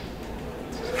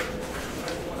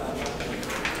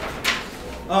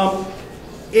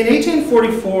 In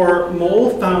 1844,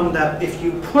 Moll found that if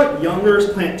you put younger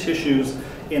plant tissues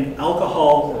in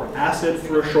alcohol or acid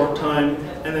for a short time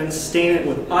and then stain it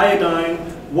with iodine,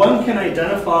 one can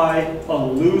identify a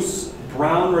loose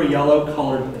brown or yellow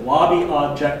colored blobby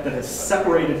object that is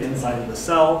separated inside of the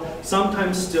cell,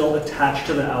 sometimes still attached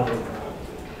to the outer wall.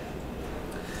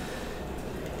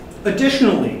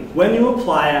 Additionally, when you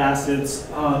apply acids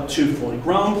to fully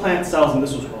grown plant cells, and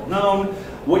this was well known,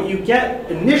 what you get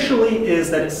initially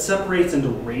is that it separates into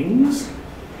rings,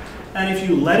 and if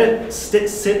you let it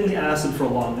sit in the acid for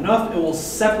long enough, it will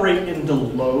separate into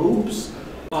lobes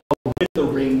with the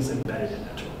rings embedded in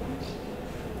it.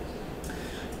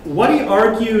 What he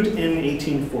argued in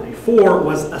 1844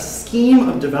 was a scheme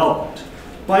of development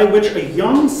by which a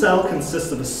young cell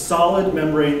consists of a solid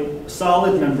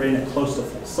membrane at close to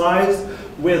full size,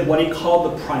 with what he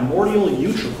called the primordial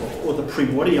utricle, or the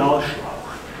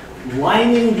Primordialschlauch,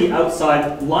 lining the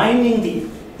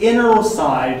inner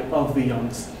side of the young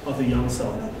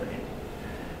cell membrane.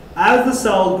 As the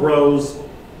cell grows,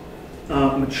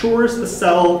 matures, as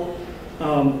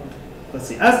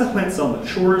the plant cell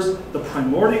matures, the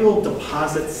primordial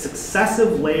deposits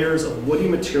successive layers of woody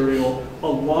material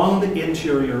along the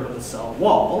interior of the cell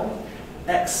wall,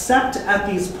 except at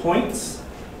these points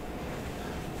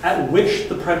at which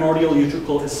the primordial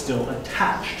utricle is still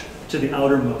attached to the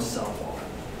outermost cell wall.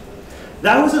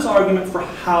 That was his argument for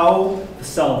how the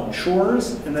cell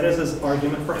matures, and that is his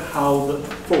argument for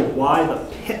why the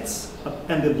pits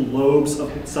and the lobes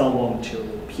of the cell wall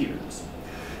material appears.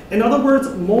 In other words,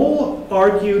 Moll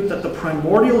argued that the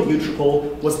primordial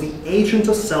utricle was the agent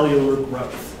of cellular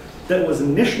growth, that was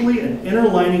initially an inner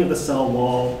lining of the cell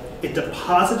wall. It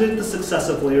deposited the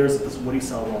successive layers of this woody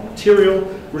cell wall material,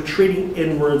 retreating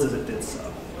inwards as it did so.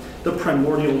 The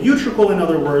primordial utricle, in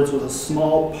other words, was a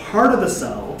small part of the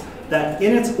cell that,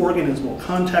 in its organismal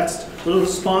context, was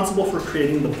responsible for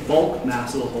creating the bulk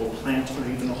mass of the whole plant or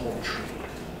even the whole tree.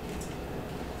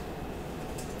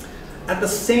 At the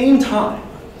same time,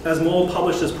 as Moll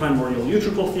published his primordial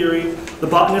utricle theory, the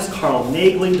botanist Carl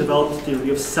Nägeli developed a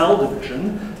theory of cell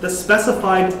division that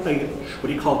specified what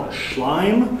he called a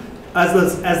Schleim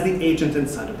as the agent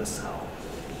inside of the cell.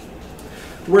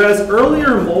 Whereas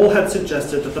earlier Moll had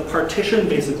suggested that the partition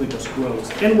basically just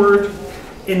grows inward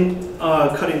in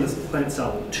cutting this plant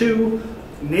cell in two,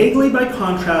 Nägeli, by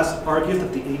contrast, argued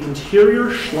that the interior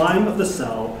Schleim of the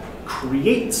cell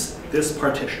creates this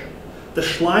partition. The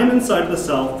Schleim inside of the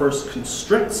cell first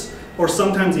constricts, or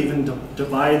sometimes even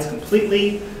divides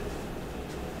completely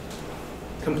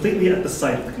at the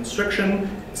site of the constriction.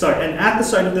 And at the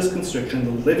site of this constriction,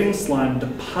 the living slime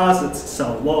deposits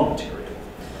cell wall material.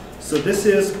 So this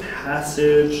is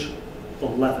passage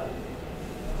 11.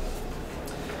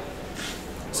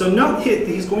 So note here,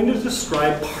 he's going to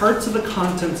describe parts of the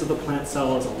contents of the plant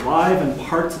cell as alive and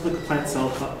parts of the plant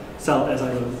cell as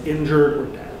either injured or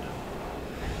dead.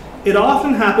 It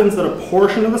often happens that a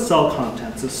portion of the cell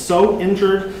contents is so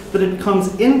injured that it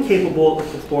becomes incapable of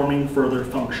performing further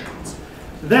functions.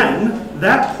 Then,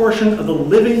 that portion of the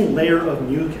living layer of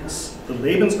mucus, the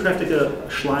lebenskräftige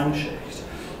Schleimschicht,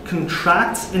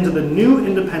 contracts into the new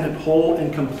independent whole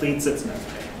and completes its membrane.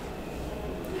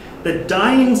 the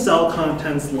dying cell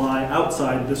contents lie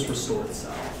outside this restored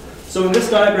cell. So in this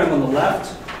diagram on the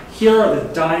left, here are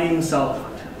the dying cell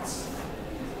contents.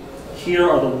 Here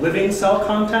are the living cell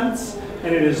contents,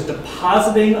 and it is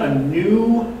depositing a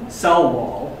new cell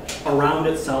wall around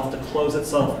itself to close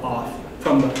itself off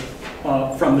from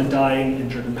the dying,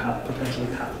 injured, and potentially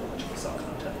pathological cell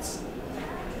contents.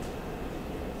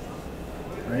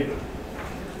 Right?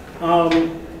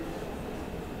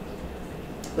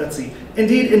 Let's see.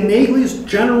 Indeed, in Naegeli's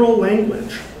general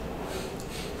language,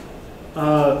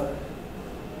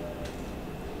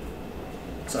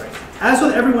 as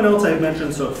with everyone else I've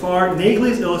mentioned so far,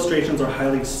 Naegeli's illustrations are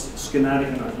highly schematic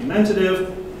and argumentative.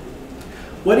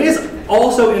 What is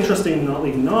also interesting and not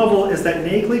leaving novel is that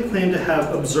Naegeli claimed to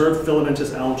have observed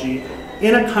filamentous algae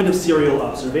in a kind of serial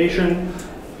observation,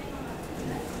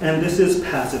 and this is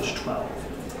passage 12.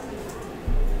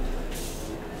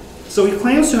 So he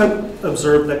claims to have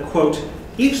observed that, quote,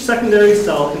 each secondary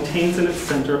cell contains in its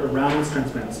center around its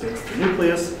transparent space the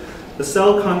nucleus. The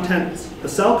cell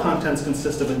contents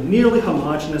consist of a nearly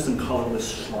homogeneous and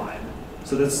colorless slime.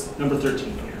 So that's number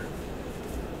 13 here.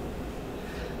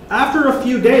 After a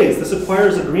few days, this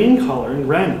acquires a green color in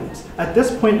granules. At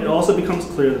this point, it also becomes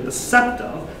clear that the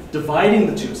septa, dividing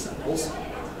the two cells,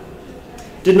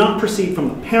 did not proceed from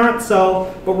the parent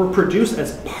cell, but were produced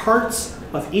as parts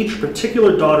of each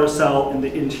particular daughter cell in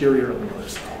the interior of the mother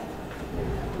cell.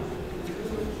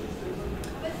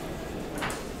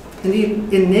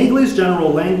 Indeed, in Naegeli's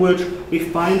general language, we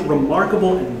find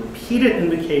remarkable and repeated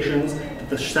indications that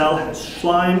the cell has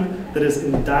slime that is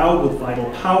endowed with vital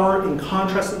power, in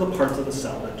contrast to the parts of the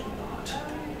cell that do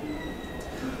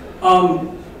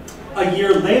not. A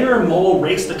year later, Moll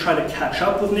raced to try to catch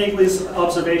up with Naegeli's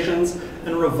observations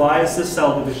and revise the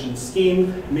cell division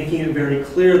scheme, making it very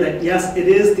clear that, yes, it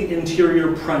is the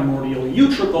interior primordial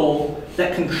utricle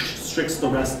that constricts the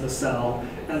rest of the cell,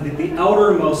 and that the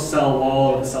outermost cell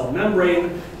wall of the cell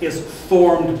membrane is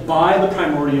formed by the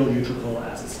primordial utricle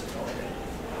as it's developing.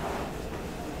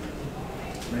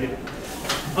 Right?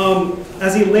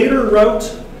 As he later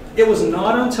wrote, it was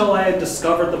not until I had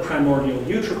discovered the primordial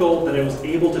utricle that I was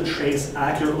able to trace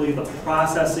accurately the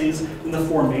processes in the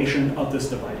formation of this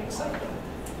dividing cell.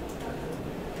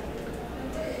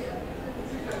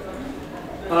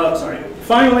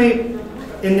 Finally,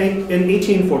 in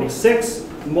 1846,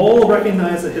 Moll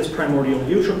recognized that his primordial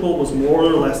utricle was more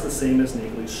or less the same as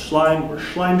Naegeli's slime or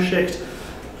Schleimschicht,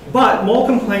 but Moll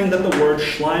complained that the word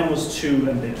slime was too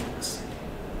ambiguous.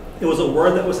 It was a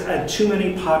word that had too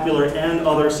many popular and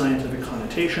other scientific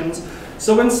connotations,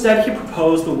 so instead he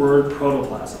proposed the word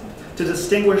protoplasm to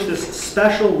distinguish this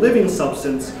special living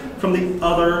substance from the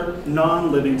other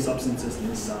non-living substances in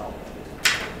the cell.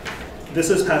 This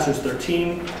is passage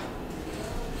 13.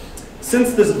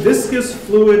 Since this viscous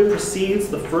fluid precedes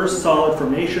the first solid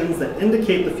formations that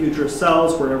indicate the future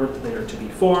cells wherever they are to be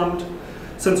formed,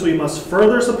 since we must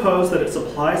further suppose that it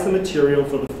supplies the material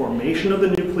for the formation of the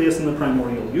nucleus and the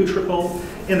primordial utricle,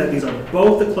 and that these are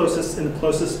both in the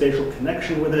closest spatial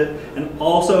connection with it, and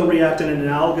also react in an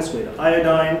analogous way to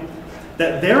iodine,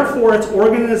 that therefore its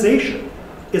organization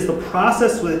is the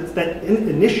process that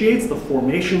initiates the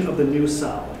formation of the new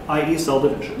cell, i.e. cell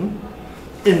division.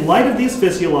 In light of these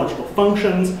physiological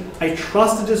functions, I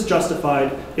trust it is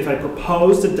justified if I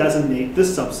propose to designate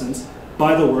this substance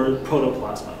by the word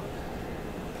protoplasma.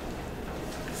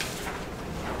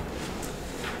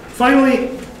 Finally,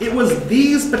 it was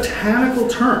these botanical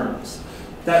terms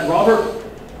that Robert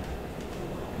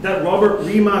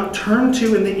Remak turned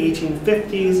to in the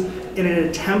 1850s in an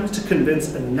attempt to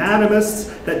convince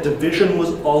anatomists that division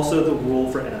was also the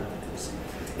rule for animals.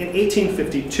 In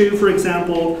 1852, for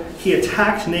example, he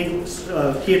attacked Schwann's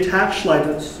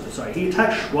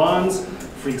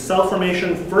free cell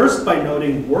formation first by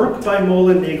noting work by Moll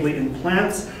and Naegeli in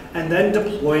plants, and then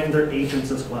deploying their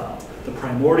agents as well, the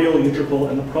primordial utricle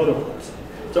and the protoplasm,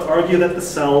 to argue that the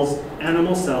cells,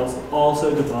 animal cells,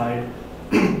 also divide,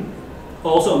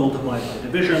 also multiply by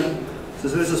division. So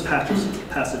this is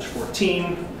passage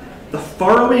 14. The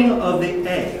furrowing of the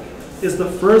egg is the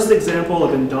first example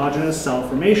of endogenous cell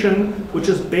formation, which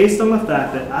is based on the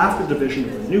fact that after division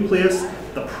of the nucleus,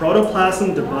 the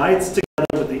protoplasm divides together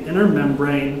with the inner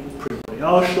membrane,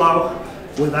 Preformation,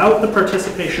 without the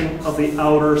participation of the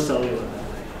outer cellular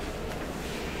membrane.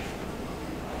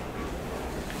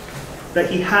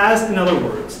 That he has, in other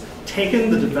words,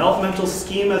 taken the developmental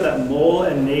schema that Moll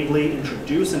and Naegeli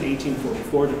introduced in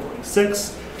 1844 to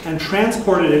 46 and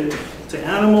transported it to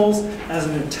animals as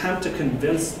an attempt to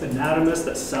convince anatomists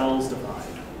that cells divide.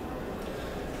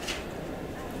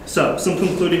 So, some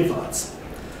concluding thoughts.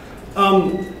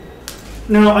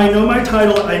 Now, I know my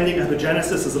title, I think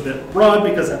epigenesis, is a bit broad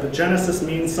because epigenesis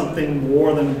means something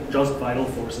more than just vital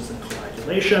forces and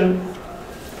coagulation.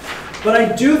 But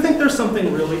I do think there's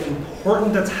something really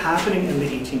important that's happening in the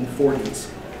 1840s.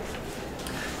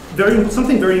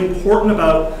 Something very important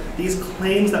about these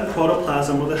claims that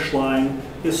protoplasm or the Schleim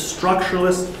is a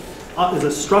structuralist,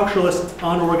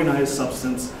 unorganized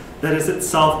substance that is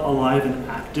itself alive and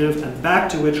active, and back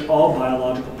to which all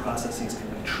biological processes can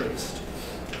be traced.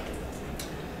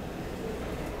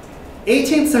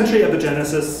 18th century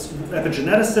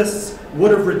epigeneticists would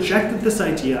have rejected this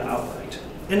idea outright.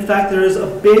 In fact, there is a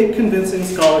big convincing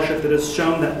scholarship that has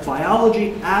shown that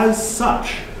biology as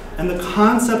such and the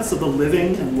concepts of the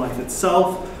living and life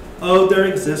itself owed their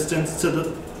existence to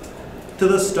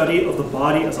the study of the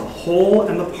body as a whole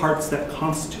and the parts that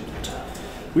constitute it.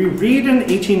 We read in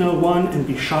 1801 in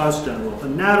Bichat's General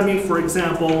Anatomy, for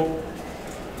example.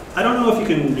 I don't know if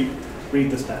you can read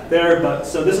this back there, but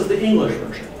so this is the English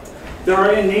version. There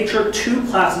are in nature two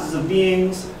classes of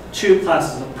beings, two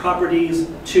classes of properties,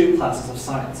 two classes of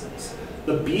sciences.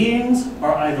 The beings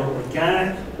are either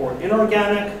organic or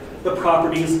inorganic, the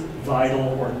properties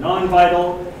vital or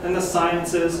non-vital, and the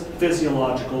sciences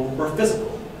physiological or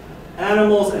physical.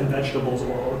 Animals and vegetables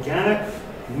are organic,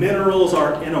 minerals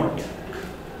are inorganic.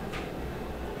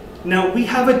 Now, we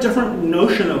have a different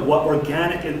notion of what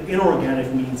organic and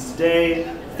inorganic means today,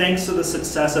 thanks to the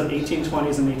success of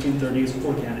 1820s and 1830s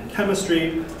organic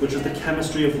chemistry, which is the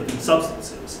chemistry of living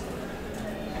substances.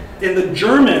 In the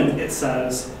German, it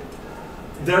says,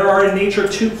 there are in nature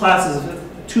two classes of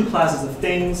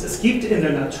things. Es gibt in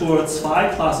der Natur zwei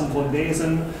Klassen von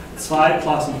Wesen, zwei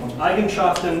Klassen von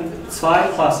Eigenschaften,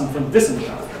 zwei Klassen von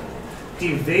Wissenschaften.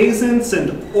 Die Wesen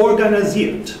sind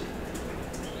organisiert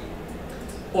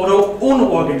oder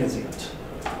unorganisiert.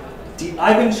 Die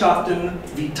Eigenschaften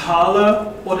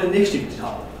vitale oder nicht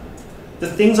vitale. The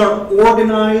things are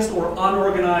organized or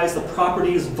unorganized, the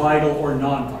properties vital or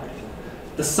non-vital.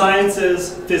 The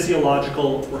sciences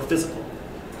physiological or physical.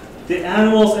 The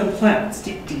animals and plants,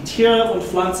 die Tiere und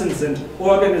Pflanzen sind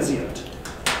organisiert.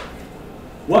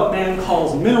 What man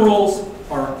calls minerals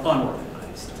are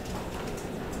unorganized.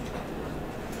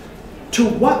 To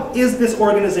what is this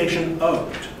organization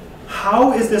owed?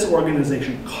 How is this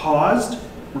organization caused?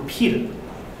 Repeated.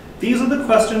 These are the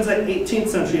questions that 18th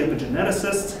century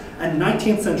epigeneticists and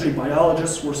 19th century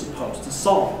biologists were supposed to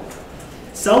solve.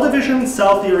 Cell division,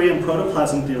 cell theory, and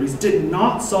protoplasm theories did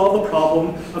not solve the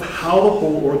problem of how the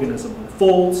whole organism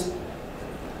unfolds.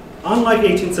 Unlike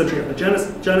 18th century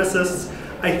epigeneticists,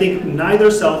 I think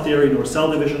neither cell theory nor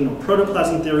cell division nor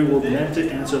protoplasm theory were meant to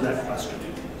answer that question.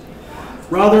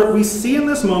 Rather, we see in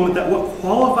this moment that what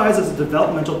qualifies as a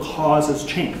developmental cause has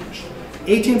changed.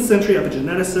 18th century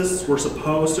epigeneticists were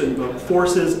supposed to invoke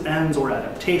forces, ends, or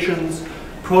adaptations.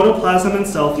 Protoplasm and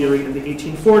cell theory in the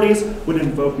 1840s would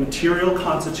invoke material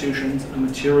constitutions and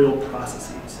material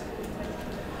processes.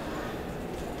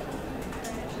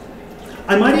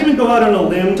 I might even go out on a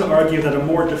limb to argue that a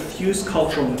more diffuse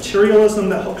cultural materialism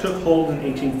that took hold in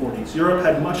 1840s Europe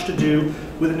had much to do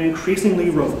with an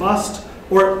increasingly robust,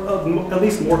 or at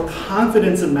least more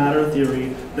confidence in matter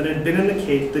theory than had been the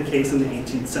case in the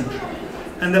 18th century.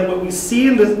 And that what we see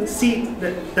we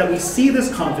see this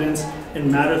confidence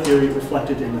in matter theory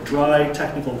reflected in the dry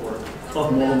technical work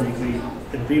of Moll-Megley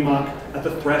and Riemann at the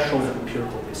threshold of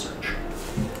empirical research.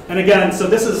 And again, so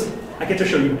this is, I get to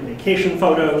show you vacation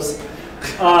photos.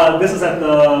 This is at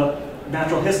the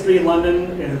Natural History in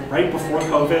London right before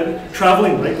COVID,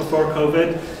 traveling right before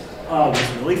COVID. Was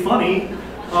really funny.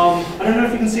 I don't know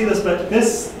if you can see this, but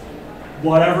this,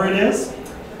 whatever it is,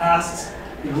 asks,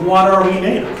 what are we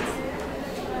made of?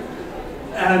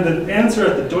 And the answer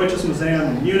at the Deutsches Museum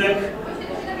in Munich,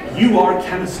 you are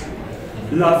chemistry.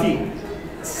 La vie,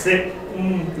 c'est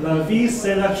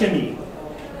la chimie.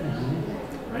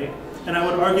 Right? And I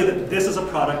would argue that this is a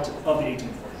product of the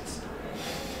 1840s.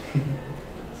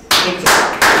 Thank you.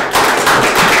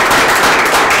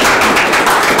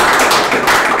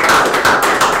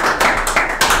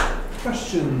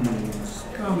 Questions,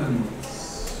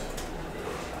 comments?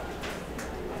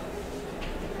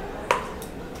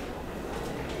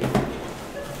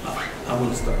 I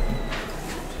will start.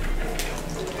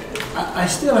 I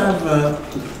still have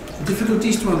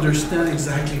difficulties to understand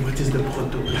exactly what is the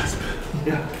protoplasm.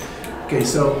 Yeah. Okay,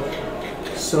 so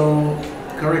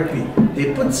correct me.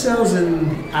 They put cells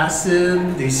in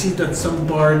acid. They see that some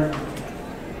part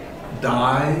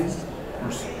dies,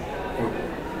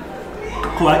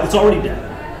 It's already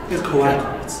dead. It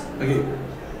coagulates. Okay.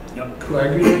 Yep.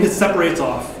 Coagulates. It separates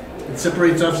off. It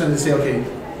separates off, and they say, okay,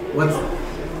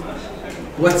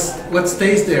 what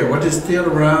stays there? What is still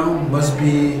around must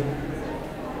be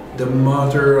the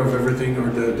motor of everything, or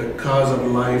the cause of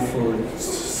life, or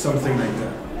something like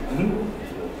that.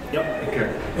 Mm-hmm. Yep. Okay.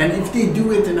 And if they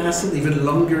do it in acid even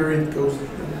longer, it goes.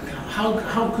 How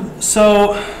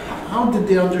did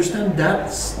they understand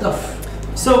that stuff?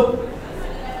 So,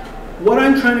 what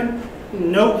I'm trying to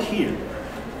note here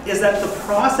is that the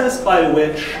process by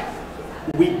which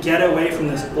we get away from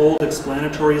this old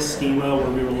explanatory schema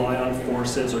where we rely on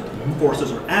forces or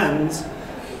ends,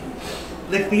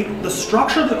 the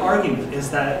structure of the argument is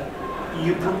that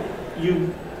you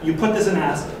put this in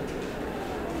acid.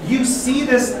 You see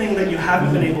this thing that you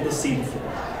haven't been able to see before.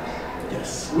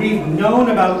 Yes. We've known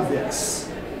about this.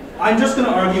 I'm just going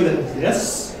to argue that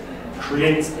this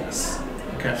creates this.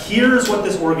 Okay. Here's what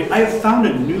this I have found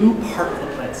a new part of the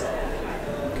plant cell.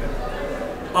 Okay.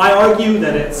 I argue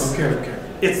that it's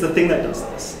the thing that does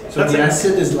this. So the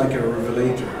acid is like a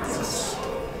revelator.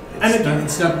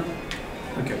 It's not.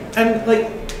 Okay. And like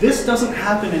this doesn't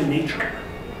happen in nature,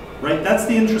 right? That's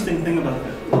the interesting thing about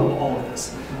all of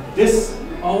this. This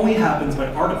only happens by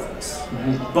artifice.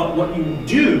 Mm-hmm. But what you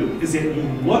do is that you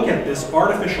look at this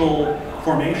artificial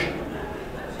formation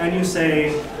and you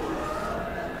say,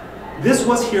 this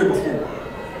was here before.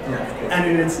 Yeah, and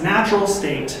in its natural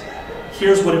state,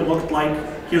 here's what it looked like,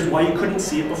 here's why you couldn't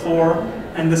see it before,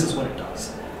 and this is what it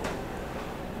does.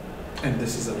 And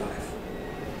this is alive.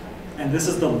 And this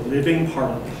is the living part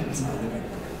of it. It's not living.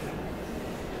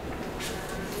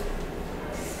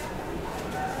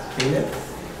 Caleb?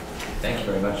 Thank you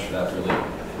very much for that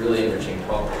really enriching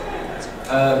talk.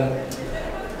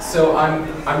 So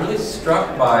I'm really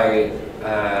struck by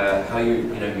how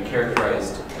you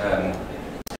characterized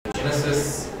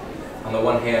Epigenesis on the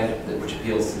one hand, which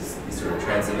appeals to these sort of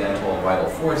transcendental and vital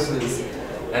forces,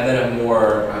 and then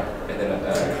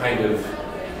a kind of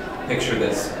picture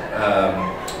that's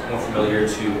more familiar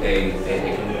to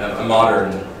a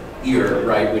modern ear,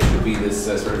 right, which would be this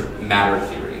sort of matter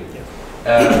theory.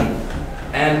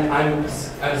 And I'm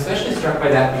especially struck by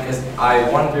that because I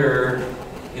wonder,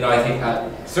 I think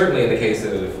certainly in the case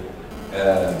of,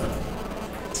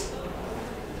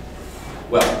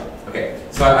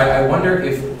 so I wonder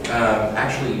if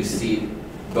actually you see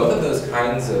both of those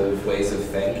kinds of ways of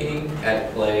thinking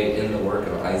at play in the work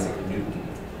of Isaac Newton.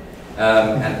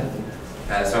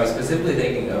 So I'm specifically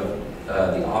thinking of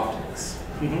the optics,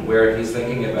 where he's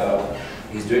thinking about,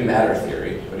 he's doing matter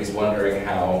theory, but he's wondering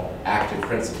how active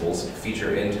principles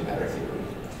feature into matter theory.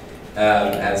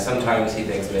 And sometimes he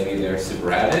thinks maybe they're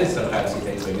superadded, sometimes he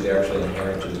thinks maybe they're actually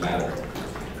inherent to the matter.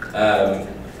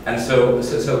 And so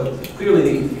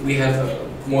clearly we have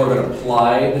more of an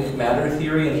applied matter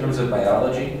theory in terms of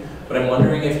biology, but I'm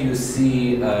wondering if you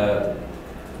see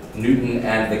Newton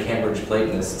and the Cambridge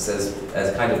Platonists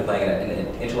as kind of playing an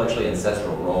intellectually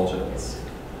ancestral role to this.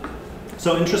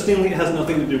 So interestingly, it has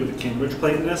nothing to do with the Cambridge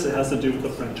Platonists, it has to do with the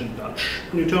French and Dutch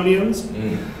Newtonians.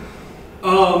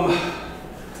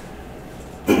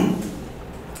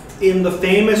 In the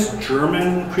famous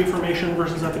German preformation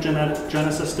versus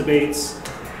epigenesis debates,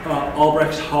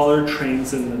 Albrecht Haller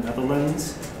trains in the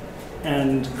Netherlands,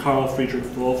 and Carl Friedrich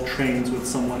Wolff trains with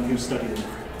someone who studied in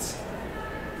France,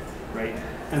 right?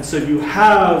 And so you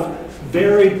have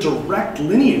very direct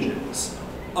lineages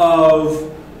of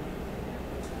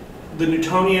the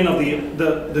Newtonian of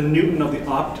the Newton of the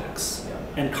optics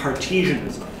and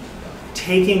Cartesianism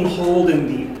taking hold in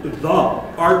the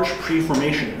arch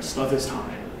preformationist of his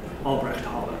time, Albrecht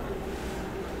Haller,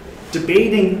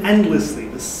 debating endlessly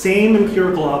the same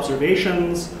empirical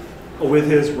observations with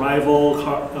his rival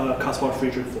Caspar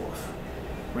Friedrich Wolff,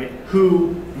 right?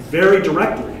 Who very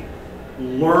directly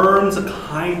learns a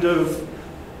kind of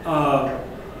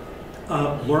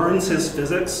learns his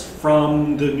physics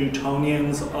from the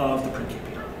Newtonians of the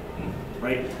Principia,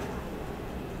 right?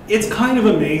 It's kind of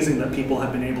amazing that people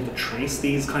have been able to trace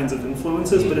these kinds of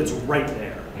influences, but it's right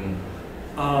there.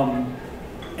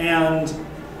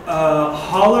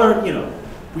 Haller,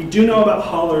 we do know about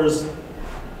Haller's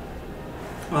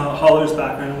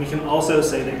background. We can also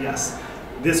say that yes,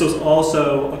 this was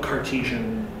also a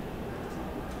Cartesian.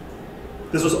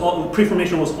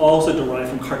 Preformation was also derived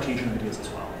from Cartesian ideas as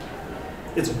well.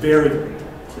 It's very, very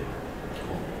clear.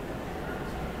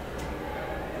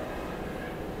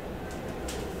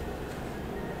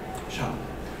 Sean.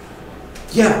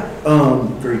 Yeah,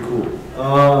 very cool.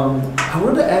 I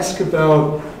wanted to ask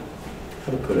about,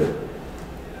 how to put it,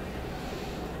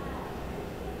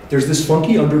 there's this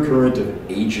funky undercurrent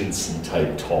of agency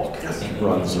type talk that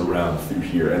runs around through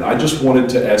here, and I just wanted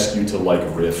to ask you to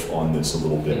riff on this a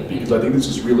little bit, because I think this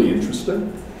is really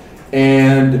interesting.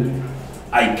 And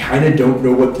I kind of don't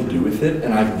know what to do with it,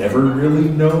 and I've never really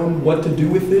known what to do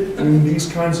with it in these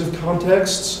kinds of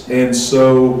contexts. And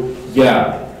so,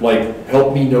 yeah, like,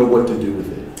 help me know what to do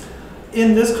with it.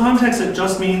 In this context, it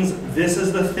just means this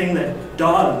is the thing that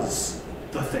does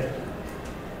the thing.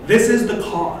 This is the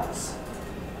cause,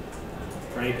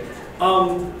 right?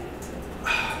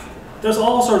 There's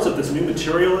all sorts of this new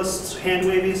materialist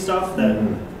hand-wavy stuff that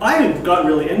I got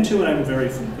really into, and I've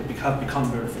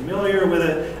become very familiar with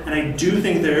it. And I do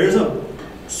think there is a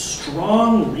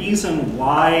strong reason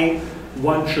why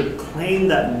one should claim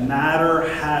that matter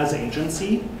has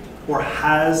agency, or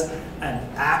has an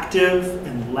active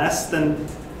and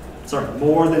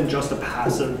more than just a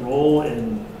passive role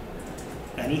in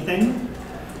anything,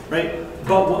 right?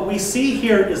 But what we see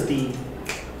here is the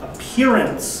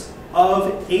appearance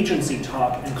of agency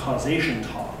talk and causation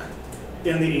talk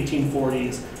in the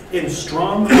 1840s in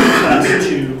strong contrast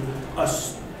to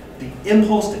the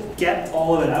impulse to get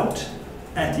all of it out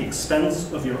at the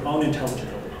expense of your own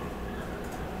intelligibility.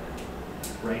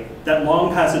 Right? That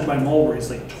long passage by Moll where he's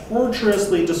like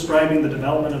tortuously describing the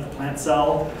development of the plant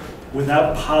cell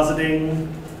without positing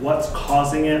what's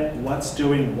causing it, what's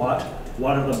doing what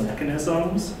are the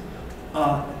mechanisms.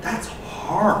 That's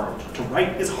hard to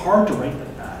write. It's hard to write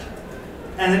like that.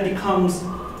 And it becomes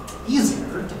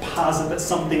easier to posit that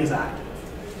something is active.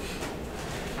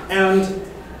 And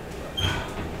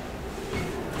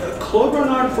Claude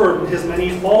Bernard, for his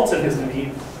many faults and his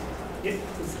many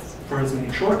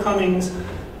shortcomings,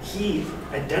 he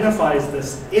identifies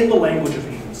this in the language of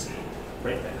agency,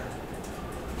 right there.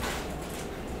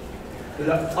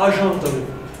 The agent de vie,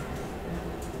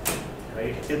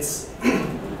 right? It's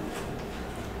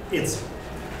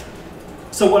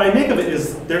so what I make of it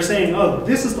is they're saying, oh,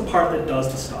 this is the part that does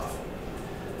the stuff.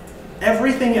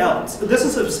 Everything else, this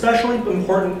is especially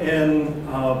important in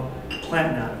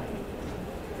plant anatomy,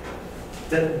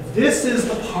 that this is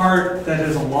the part that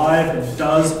is alive and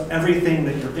does everything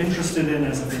that you're interested in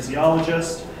as a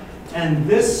physiologist, and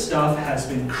this stuff has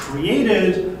been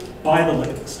created by the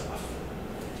living stuff,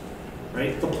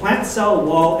 right? The plant cell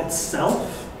wall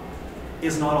itself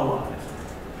is not alive.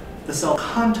 The cell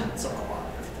contents are alive.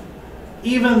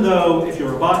 Even though, if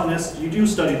you're a botanist, you do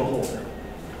study the whole thing.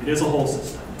 It is a whole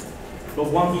system.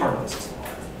 But one part of this is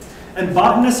alive. And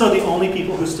botanists are the only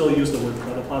people who still use the word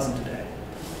protoplasm today.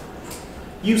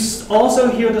 You also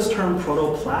hear this term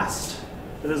protoplast.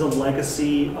 That is a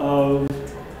legacy of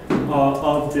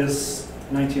this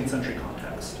 19th century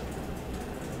context.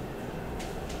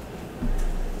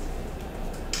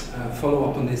 Follow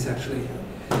up on this, actually.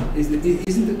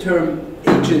 Isn't the term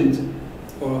agent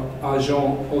or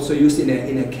agent also used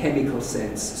in a chemical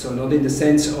sense? So not in the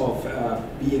sense of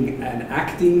being an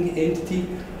acting entity,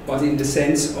 but in the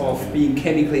sense of being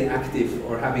chemically active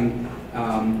or having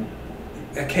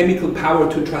a chemical power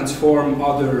to transform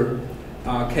other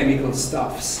chemical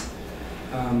stuffs.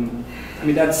 I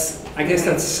mean, I guess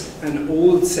that's an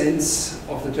old sense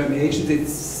of the term agent.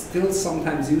 It's still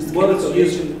sometimes used. Well, it's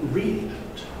used reagent.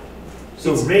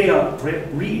 So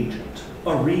reagent,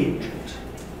 a reagent,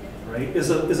 right, is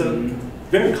a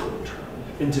very common term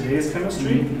in today's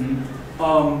chemistry,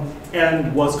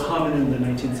 and was common in the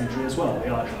 19th century as well,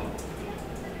 reagent,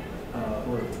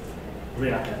 or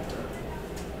reagent.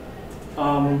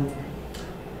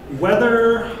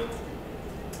 Whether,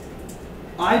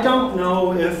 I don't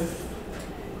know if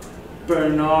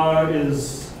Bernard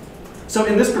is, so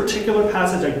in this particular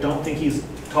passage, I don't think he's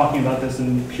talking about this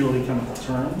in purely chemical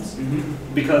terms,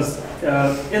 because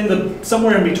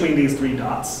somewhere in between these three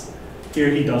dots, here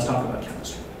he does talk about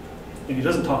chemistry, and he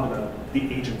doesn't talk about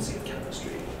the agency of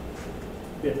chemistry,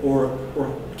 or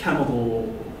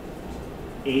chemical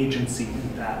agency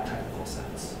in that technical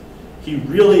sense. He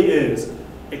really is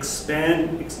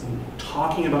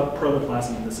talking about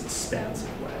protoplasm in this expansive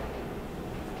way.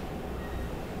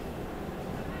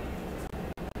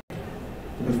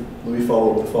 Let me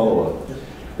follow up the follow-up.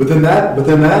 But then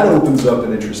that opens up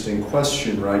an interesting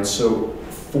question, right? So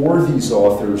for these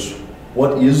authors,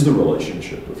 what is the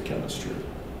relationship with chemistry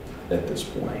at this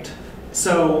point? Right.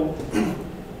 So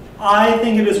I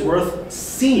think it is worth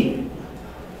seeing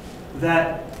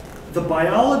that the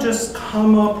biologists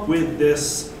come up with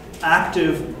this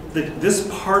this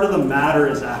part of the matter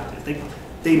is active.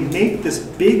 They make this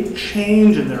big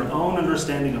change in their own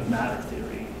understanding of matter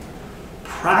theory,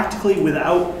 practically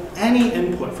without any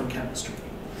input from chemistry.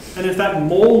 And in fact,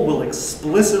 Moll will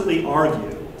explicitly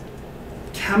argue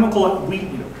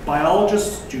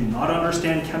biologists do not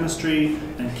understand chemistry,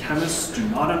 and chemists do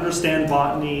not understand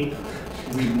botany.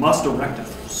 We must erect a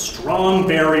strong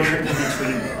barrier in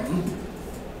between them.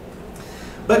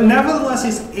 But nevertheless,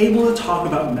 he's able to talk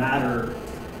about matter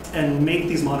and make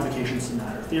these modifications to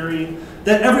matter theory,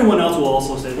 that everyone else will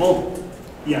also say, well,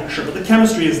 yeah, sure, but the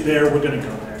chemistry is there, we're going to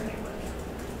go there anyway.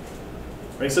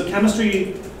 Right? So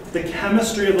chemistry, the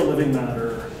chemistry of the living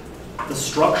matter, the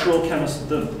structural chemistry,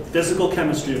 the physical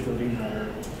chemistry of living matter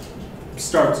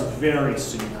starts very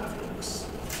soon after this.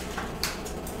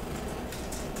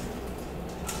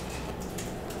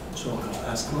 So I'll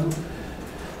ask one.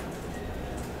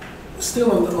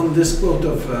 Still on this quote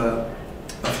of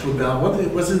Robert, what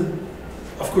it wasn't.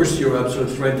 Of course, you're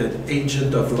absolutely right that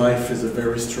agent of life is a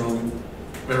very strong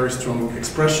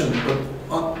expression, but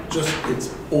just it's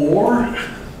or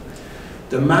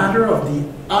the matter of the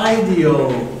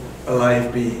ideal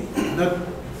alive being,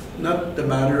 not the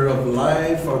matter of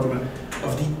life or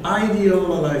of the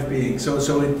ideal alive being. So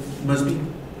it must be.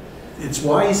 It's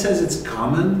why he says it's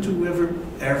common to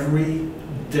every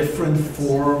different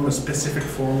form, a specific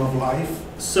form of life.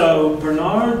 So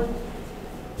Bernard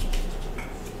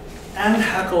and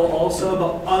Haeckel also,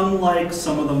 but unlike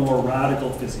some of the more radical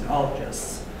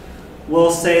physiologists,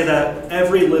 will say that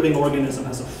every living organism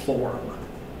has a form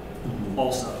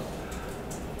also.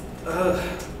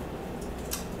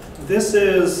 This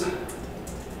is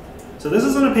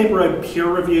in a paper I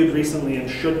peer-reviewed recently and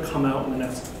should come out in the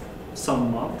next some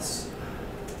months.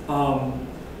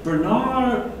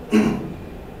 Bernard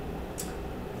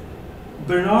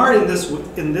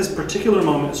in this particular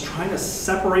moment is trying to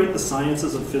separate the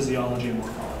sciences of physiology and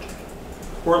morphology,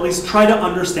 or at least try to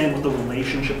understand what the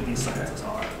relationship of these sciences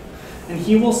are. And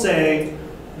he will say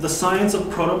the science of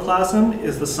protoplasm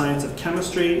is the science of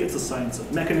chemistry, it's the science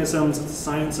of mechanisms, it's the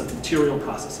science of material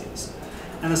processes.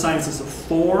 And the sciences of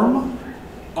form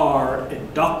are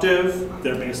inductive,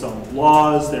 they're based on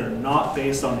laws, they're not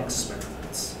based on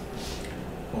experiments.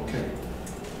 Okay.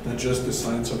 Not just the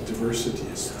science of diversity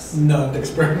is not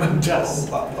experimental. Yes.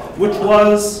 Which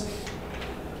was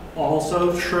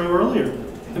also true earlier.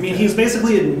 I mean, he's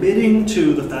basically admitting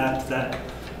to the fact that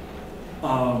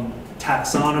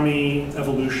taxonomy,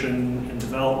 evolution, and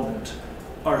development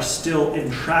are still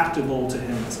intractable to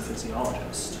him as a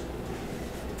physiologist.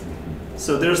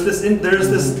 So there's this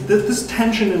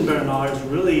tension in Bernard is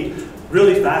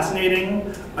really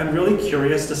fascinating. I'm really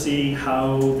curious to see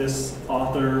how this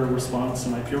author responds to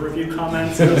my peer review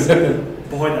comments.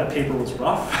 Boy, that paper was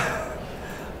rough.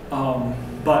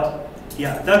 But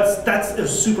yeah, that's a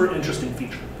super interesting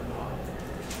feature of Bernard.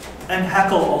 And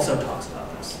Haeckel also talks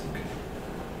about this. Okay.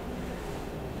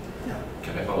 Yeah.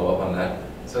 Can I follow up on that?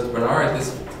 So is Bernard at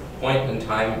this point in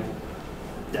time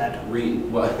Dead.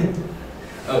 What?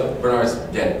 Oh, Bernard's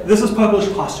dead. This is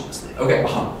published posthumously. Okay.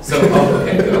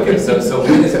 Okay. So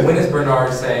when is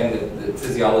Bernard saying that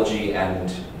physiology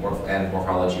and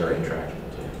morphology are intractable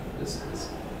to him? This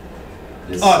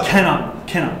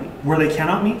Cannot meet. Where they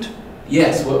cannot meet?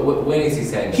 Yes. When is he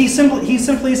saying that? He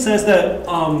simply says that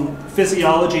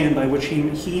physiology, and by which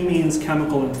he means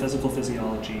chemical and physical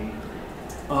physiology,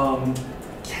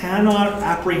 cannot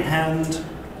apprehend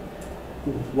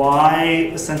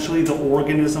why essentially the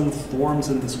organism forms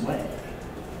in this way.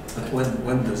 But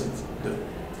when does it?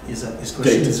 His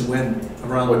question is when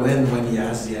he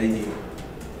has the idea.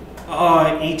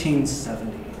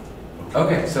 1870.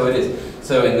 Okay, so it is.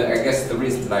 So I guess the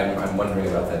reason that I'm wondering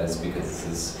about that is because this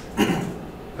is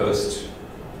post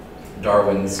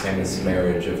Darwin's famous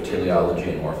marriage of teleology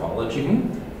and morphology.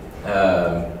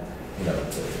 The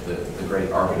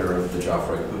great arbiter of the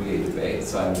Geoffroy-Cuvier debate.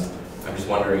 So I'm just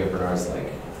wondering if Bernard's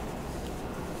like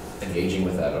engaging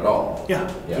with that at all. Yeah.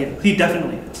 He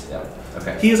definitely is. Yeah.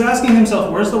 Okay. He is asking himself,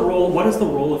 what is the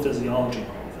role of physiology in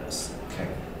all of this? Okay.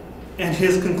 And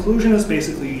his conclusion is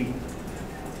basically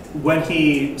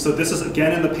so this is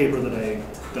again in the paper that I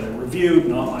reviewed,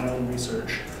 not my own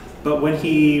research, but when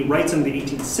he writes in the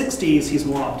 1860s, he's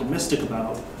more optimistic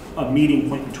about a meeting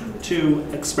point between the two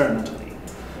experimentally.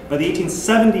 By the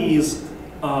 1870s,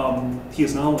 he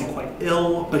is not only quite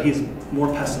ill, but he's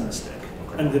more pessimistic.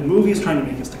 Okay. And the move he's trying to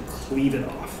make is to cleave it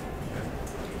off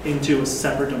into a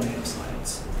separate domain of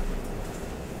science.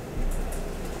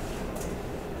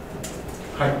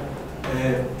 Hi.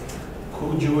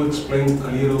 Could you explain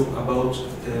a little about,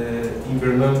 in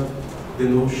Bernard, the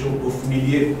notion of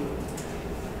milieu?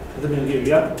 The milieu,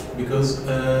 yeah. Because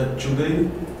today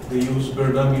they use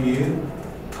Bernard milieu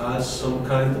as some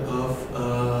kind of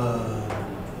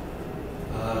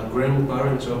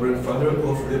grandparent or grandfather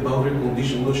of the boundary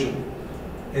condition notion.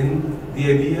 And the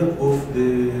idea of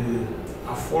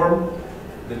a form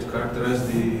that characterizes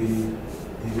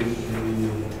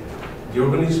the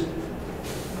organism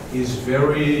is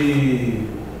very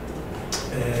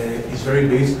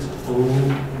based on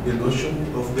the notion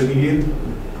of the milieu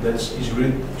that is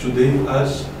read today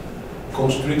as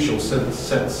constriction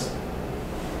sets.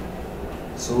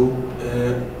 So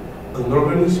an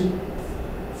organism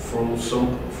from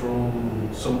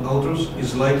some authors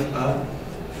is like a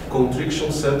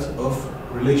constriction set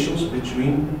of relations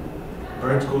between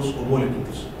particles or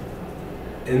molecules.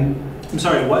 And I'm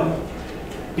sorry, what?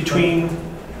 Between?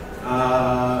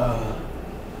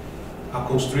 A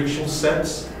constriction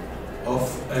set of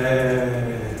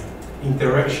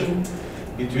interaction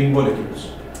between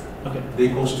molecules. Okay. They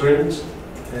constrain,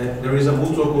 there is a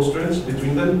mutual constraint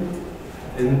between them,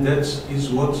 and that is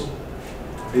what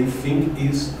they think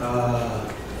is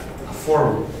a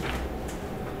form.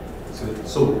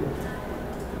 So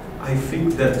I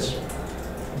think that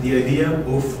the idea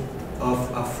of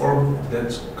a form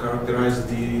that characterizes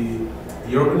the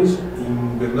organism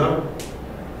in Bernard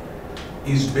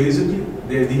is basically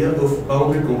the idea of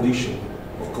boundary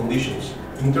conditions,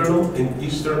 internal and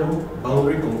external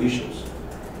boundary conditions.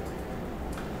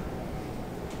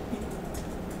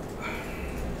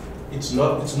 It's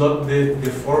not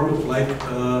the form like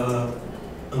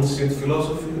ancient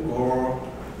philosophy or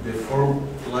the form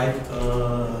like.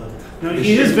 No,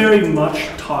 he is very much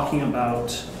talking about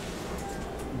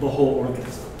the whole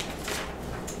organism.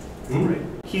 Right.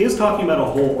 He is talking about a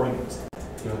whole organism.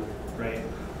 Yeah. Right.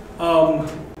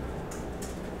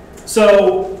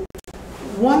 So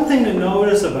one thing to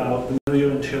notice about the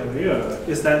milieu intérieur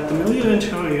is that the milieu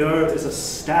intérieur is a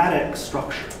static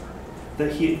structure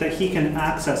that he can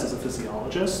access as a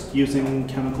physiologist using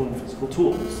chemical and physical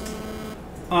tools.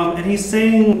 And he's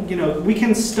saying, you know, we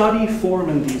can study form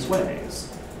in these ways,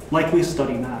 like we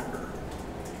study matter.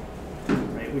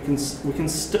 Right? We can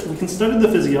study the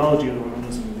physiology of the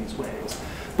organism in these ways.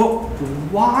 But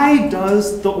why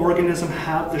does the organism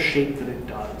have the shape that it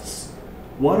does?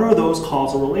 What are those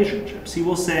causal relationships? He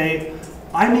will say,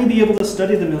 I may be able to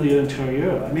study the milieu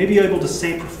intérieur. I may be able to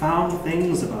say profound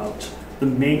things about the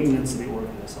maintenance of the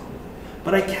organism.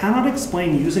 But I cannot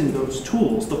explain using those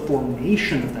tools the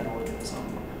formation of that organism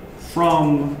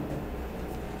from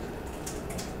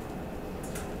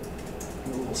a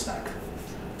little speck.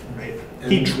 Right?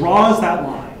 He draws that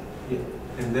line. Yeah.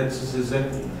 And that's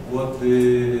exactly what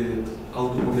the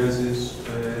autogenesis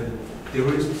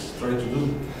theorists try to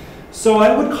do. So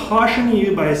I would caution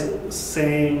you by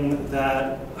saying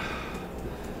that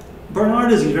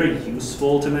Bernard is very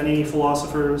useful to many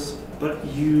philosophers, but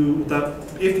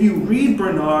if you read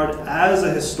Bernard as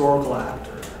a historical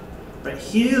actor, right,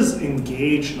 he is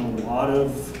engaged in a lot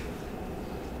of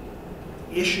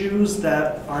issues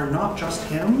that are not just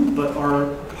him, but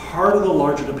are part of the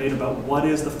larger debate about what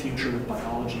is the future of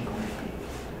biology going to be,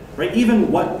 right? Even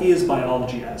what is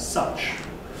biology as such,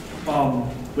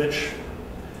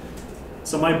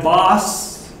 So my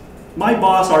boss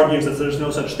argues that there's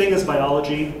no such thing as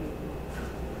biology.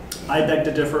 I beg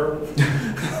to differ,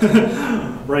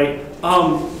 right?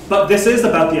 But this is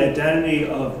about the identity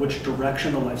of which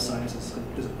direction the life sciences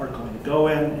are going to go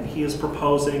in, and he is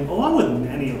proposing, along with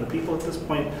many other people at this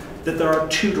point, that there are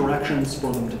two directions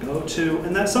for them to go to,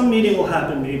 and that some meeting will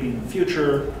happen maybe in the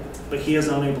future, but he is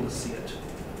unable to see it.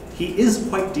 He is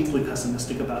quite deeply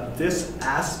pessimistic about this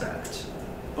aspect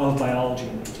of biology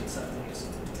in the 1870s.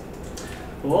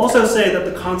 We'll also say that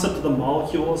the concept of the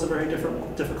molecule is a very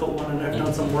difficult one, and I've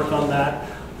done some work on that.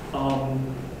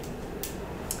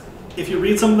 If you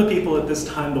read some of the people at this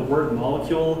time, the word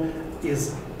molecule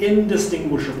is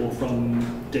indistinguishable from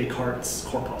Descartes'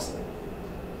 corpuscle.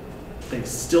 They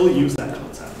still use that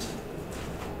concept.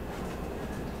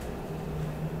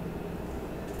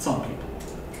 Some people.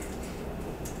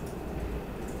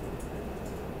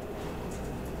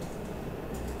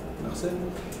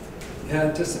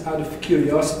 Yeah, just out of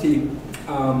curiosity,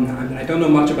 I don't know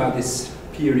much about this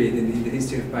period in the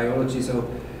history of biology, so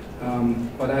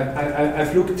but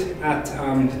I've looked at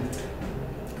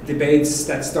debates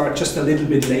that start just a little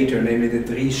bit later, namely the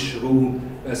Driesch-Roux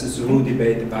versus Roux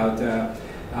debate about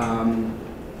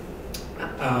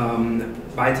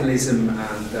vitalism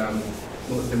and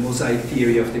the mosaic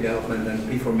theory of development and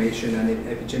preformation and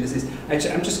epigenesis.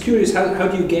 Actually, I'm just curious, how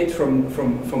do you get from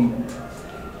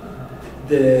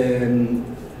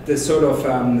the sort of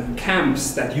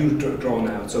camps that you've drawn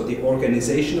out, so the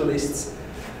organizationalists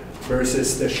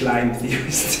versus the Schleim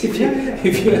theorists, if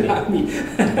you allow me.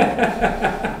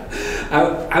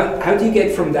 How do you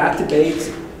get from that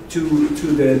debate to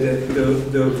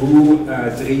the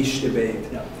Roux-Driesch debate?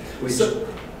 Yeah.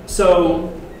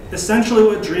 So essentially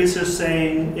what Driesch is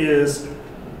saying is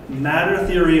matter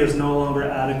theory is no longer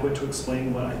adequate to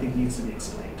explain what I think needs to be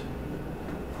explained.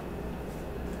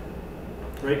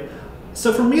 Right?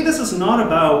 So for me, this is not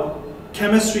about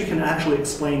chemistry can actually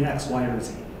explain X, Y, or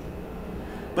Z.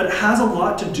 but it has a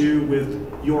lot to do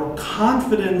with your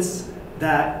confidence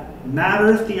that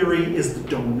matter theory is the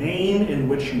domain in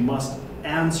which you must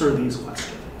answer these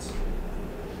questions.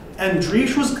 And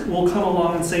Driesch will come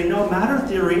along and say, no, matter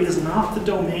theory is not the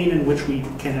domain in which we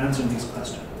can answer these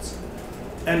questions.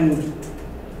 And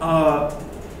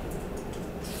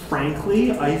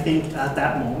frankly, I think at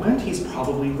that moment, he's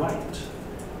probably right.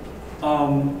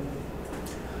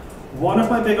 One of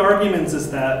my big arguments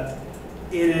is that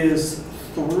it is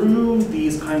through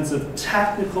these kinds of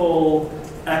technical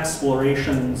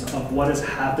explorations of what is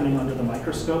happening under the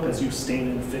microscope as you stain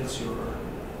and fix your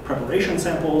preparation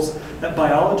samples that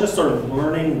biologists are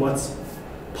learning what's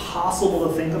possible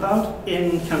to think about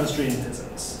in chemistry and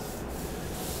physics.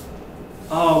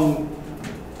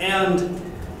 And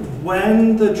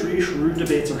when the Driesch-Roux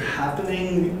debates are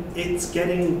happening, it's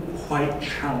getting quite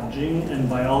challenging, and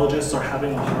biologists are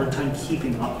having a hard time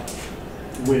keeping up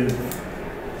with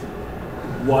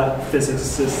what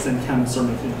physicists and chemists are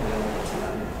making available to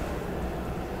them.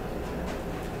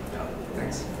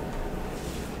 Thanks.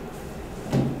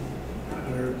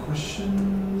 Other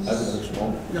questions? I have another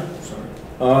small. Yeah, sorry.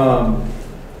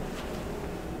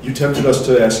 You tempted us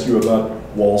to ask you about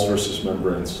walls versus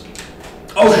membranes.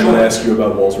 Oh, I sure. want to ask you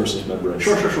about walls versus membranes.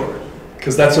 Sure.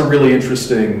 Because that's a really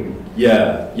interesting,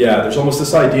 there's almost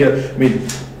this idea, I mean,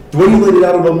 the way you laid it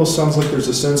out, it almost sounds like there's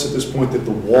a sense at this point that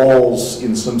the walls,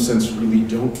 in some sense, really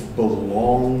don't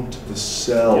belong to the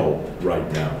cell right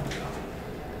now.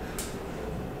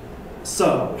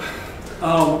 So,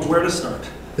 where to start?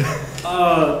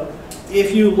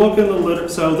 If you look in the literature,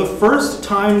 so the first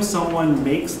time someone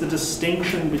makes the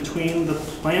distinction between the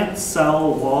plant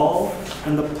cell wall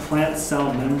and the plant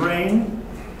cell membrane,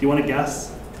 do you want to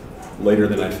guess? Later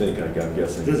than I think, I'm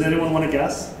guessing. Does anyone want to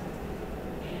guess?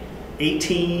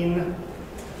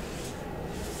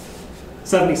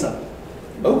 1877.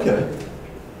 Okay.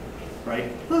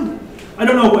 Right? I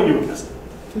don't know what you would guess,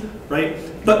 right?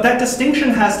 But that distinction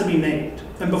has to be made.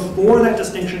 And before that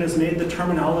distinction is made, the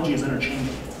terminology is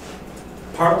interchangeable.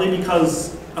 Partly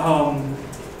because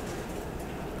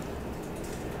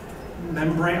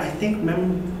membrane, I think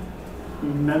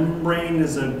membrane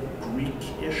is a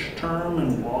Greek-ish term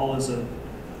and wall is a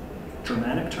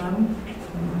Germanic term.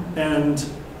 And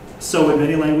so in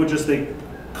many languages, they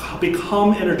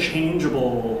become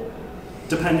interchangeable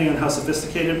depending on how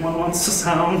sophisticated one wants to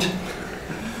sound,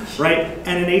 right?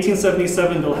 And in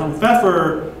 1877, Wilhelm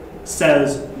Pfeffer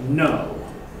says, no,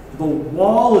 the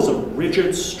wall is a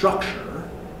rigid structure,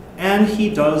 and he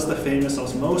does the famous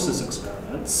osmosis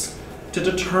experiments to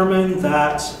determine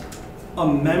that a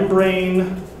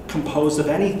membrane composed of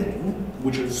anything,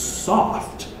 which is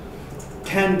soft,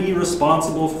 can be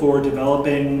responsible for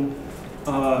developing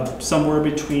somewhere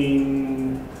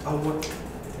between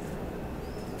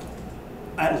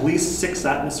at least 6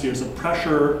 atmospheres of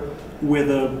pressure with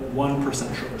a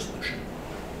 1% sugar solution.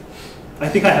 I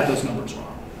think I have those numbers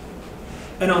wrong.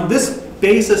 And on this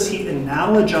basis, he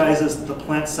analogizes that the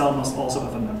plant cell must also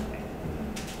have a membrane,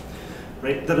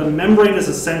 right? That a membrane is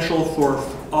essential for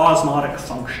osmotic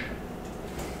function.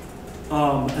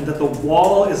 And that the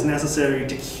wall is necessary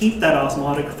to keep that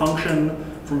osmotic function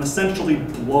from essentially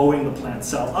blowing the plant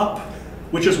cell up,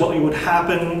 which is what would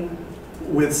happen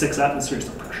with 6 atmospheres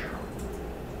of pressure.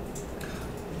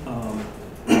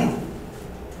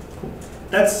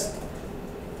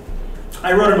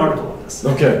 I wrote an article on this.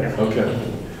 Okay, Yeah. okay.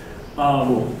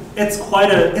 It's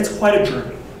quite a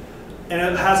journey, and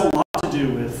it has a lot to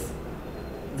do with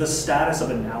the status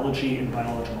of analogy in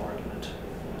biological argument,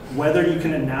 whether you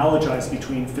can analogize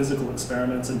between physical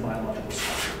experiments and biological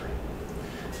structure.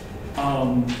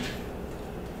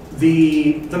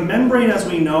 The membrane as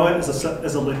we know it is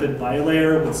a lipid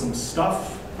bilayer with some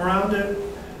stuff around it.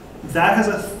 That has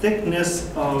a thickness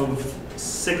of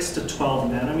 6 to 12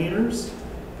 nanometers.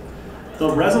 The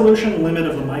resolution limit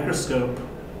of the microscope,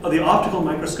 of the optical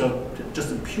microscope, just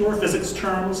in pure physics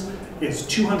terms, is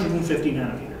 250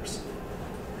 nanometers.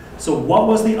 So what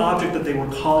was the object that they were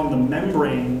calling the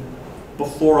membrane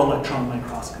before electron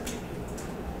microscopy?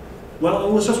 Well,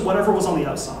 it was just whatever was on the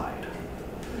outside.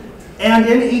 And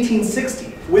in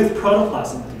 1860, with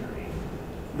protoplasm theory,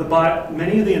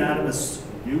 many of the anatomists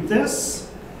knew this,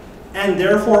 and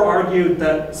therefore argued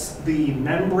that the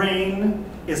membrane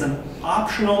is an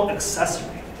optional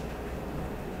accessory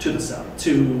to the cell,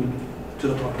 to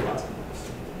the protoplasm.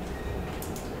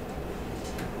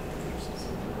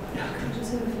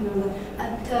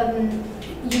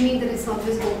 You mean that it's not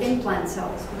visible in plant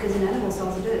cells, because in animal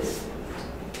cells it is.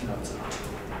 No, it's not.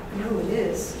 No, it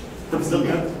is. The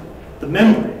membrane. The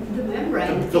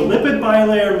membrane. The lipid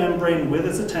bilayer membrane with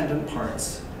its attendant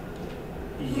parts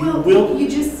you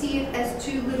just see it as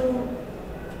two little.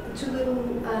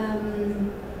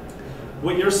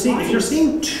 What you're seeing, if you're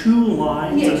seeing two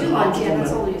lines, Yeah, in, two an lines, optical, yeah,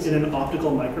 that's all you see. in an optical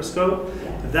microscope,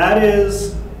 Yeah. that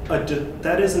is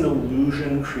an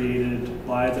illusion created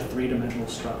by the three-dimensional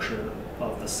structure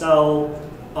of the cell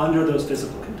under those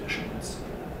physical conditions.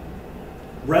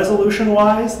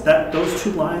 Resolution-wise, those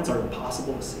two lines are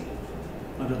impossible to see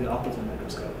under the optical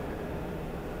microscope.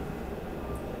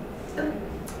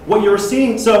 What you're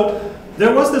seeing, so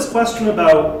there was this question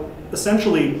about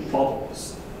essentially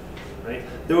bubbles, right?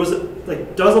 There was,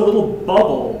 does a little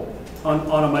bubble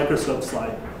on a microscope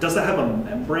slide, does that have a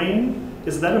membrane?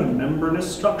 Is that a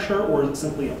membranous structure, or is it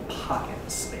simply a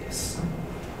pocket space?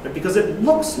 Right? Because it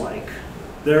looks like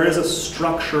there is a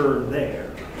structure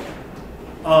there.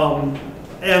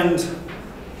 And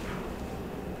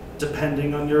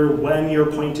depending on when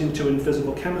you're pointing to in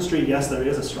physical chemistry, yes, there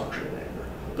is a structure there.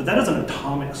 But that is an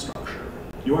atomic structure.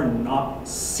 You are not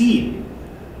seeing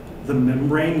the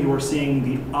membrane, you are seeing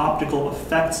the optical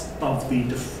effects of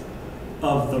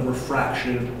the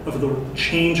refraction, of the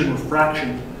change in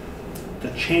refraction, the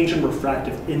change in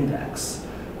refractive index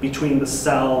between the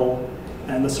cell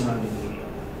and the surrounding medium.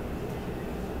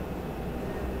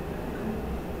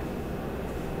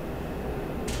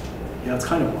 Yeah, it's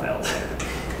kind of wild.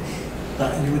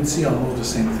 You would see almost the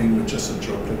same thing with just a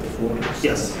droplet of water.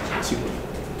 Yes.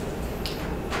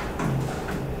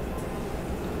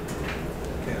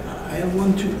 Okay, I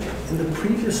want to, in the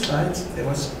previous slides, there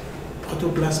was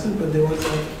protoplasm, but there was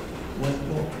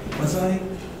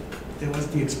there was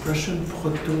the expression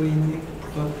protein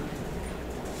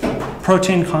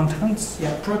Contents?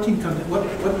 Yeah, protein content. What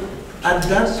at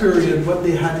that period, what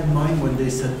they had in mind when they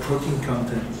said protein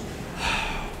content?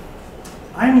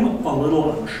 I'm a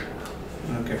little unsure.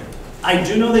 Okay. I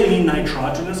do know they mean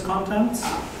nitrogenous contents.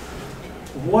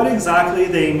 What exactly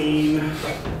they mean,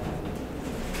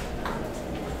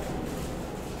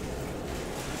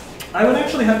 I would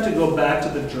actually have to go back to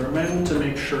the German to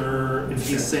make sure if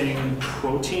he's saying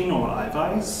protein or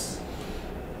Eiweiß,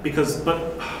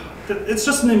 but it's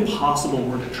just an impossible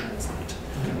word to translate.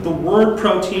 The word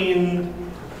protein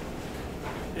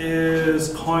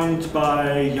is coined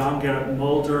by Jan Gerrit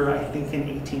Mulder, I think in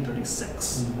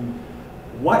 1836.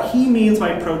 What he means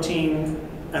by protein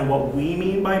and what we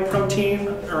mean by protein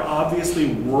are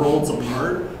obviously worlds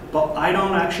apart, but I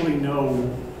don't actually know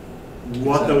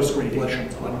what those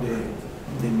gradations are. What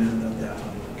they meant at that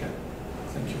time. Okay,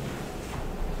 thank you.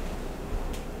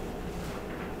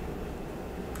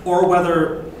 Or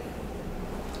whether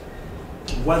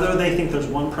they think there's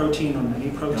one protein or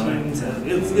many proteins. And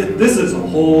this is a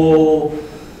whole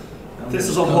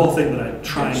thing that I'm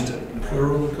trying to.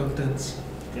 Plural contents.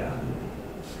 Yeah.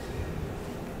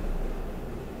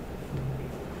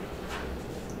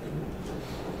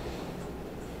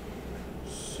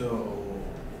 So,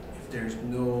 if there's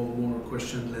no more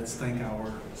questions, let's thank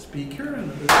our speaker.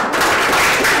 And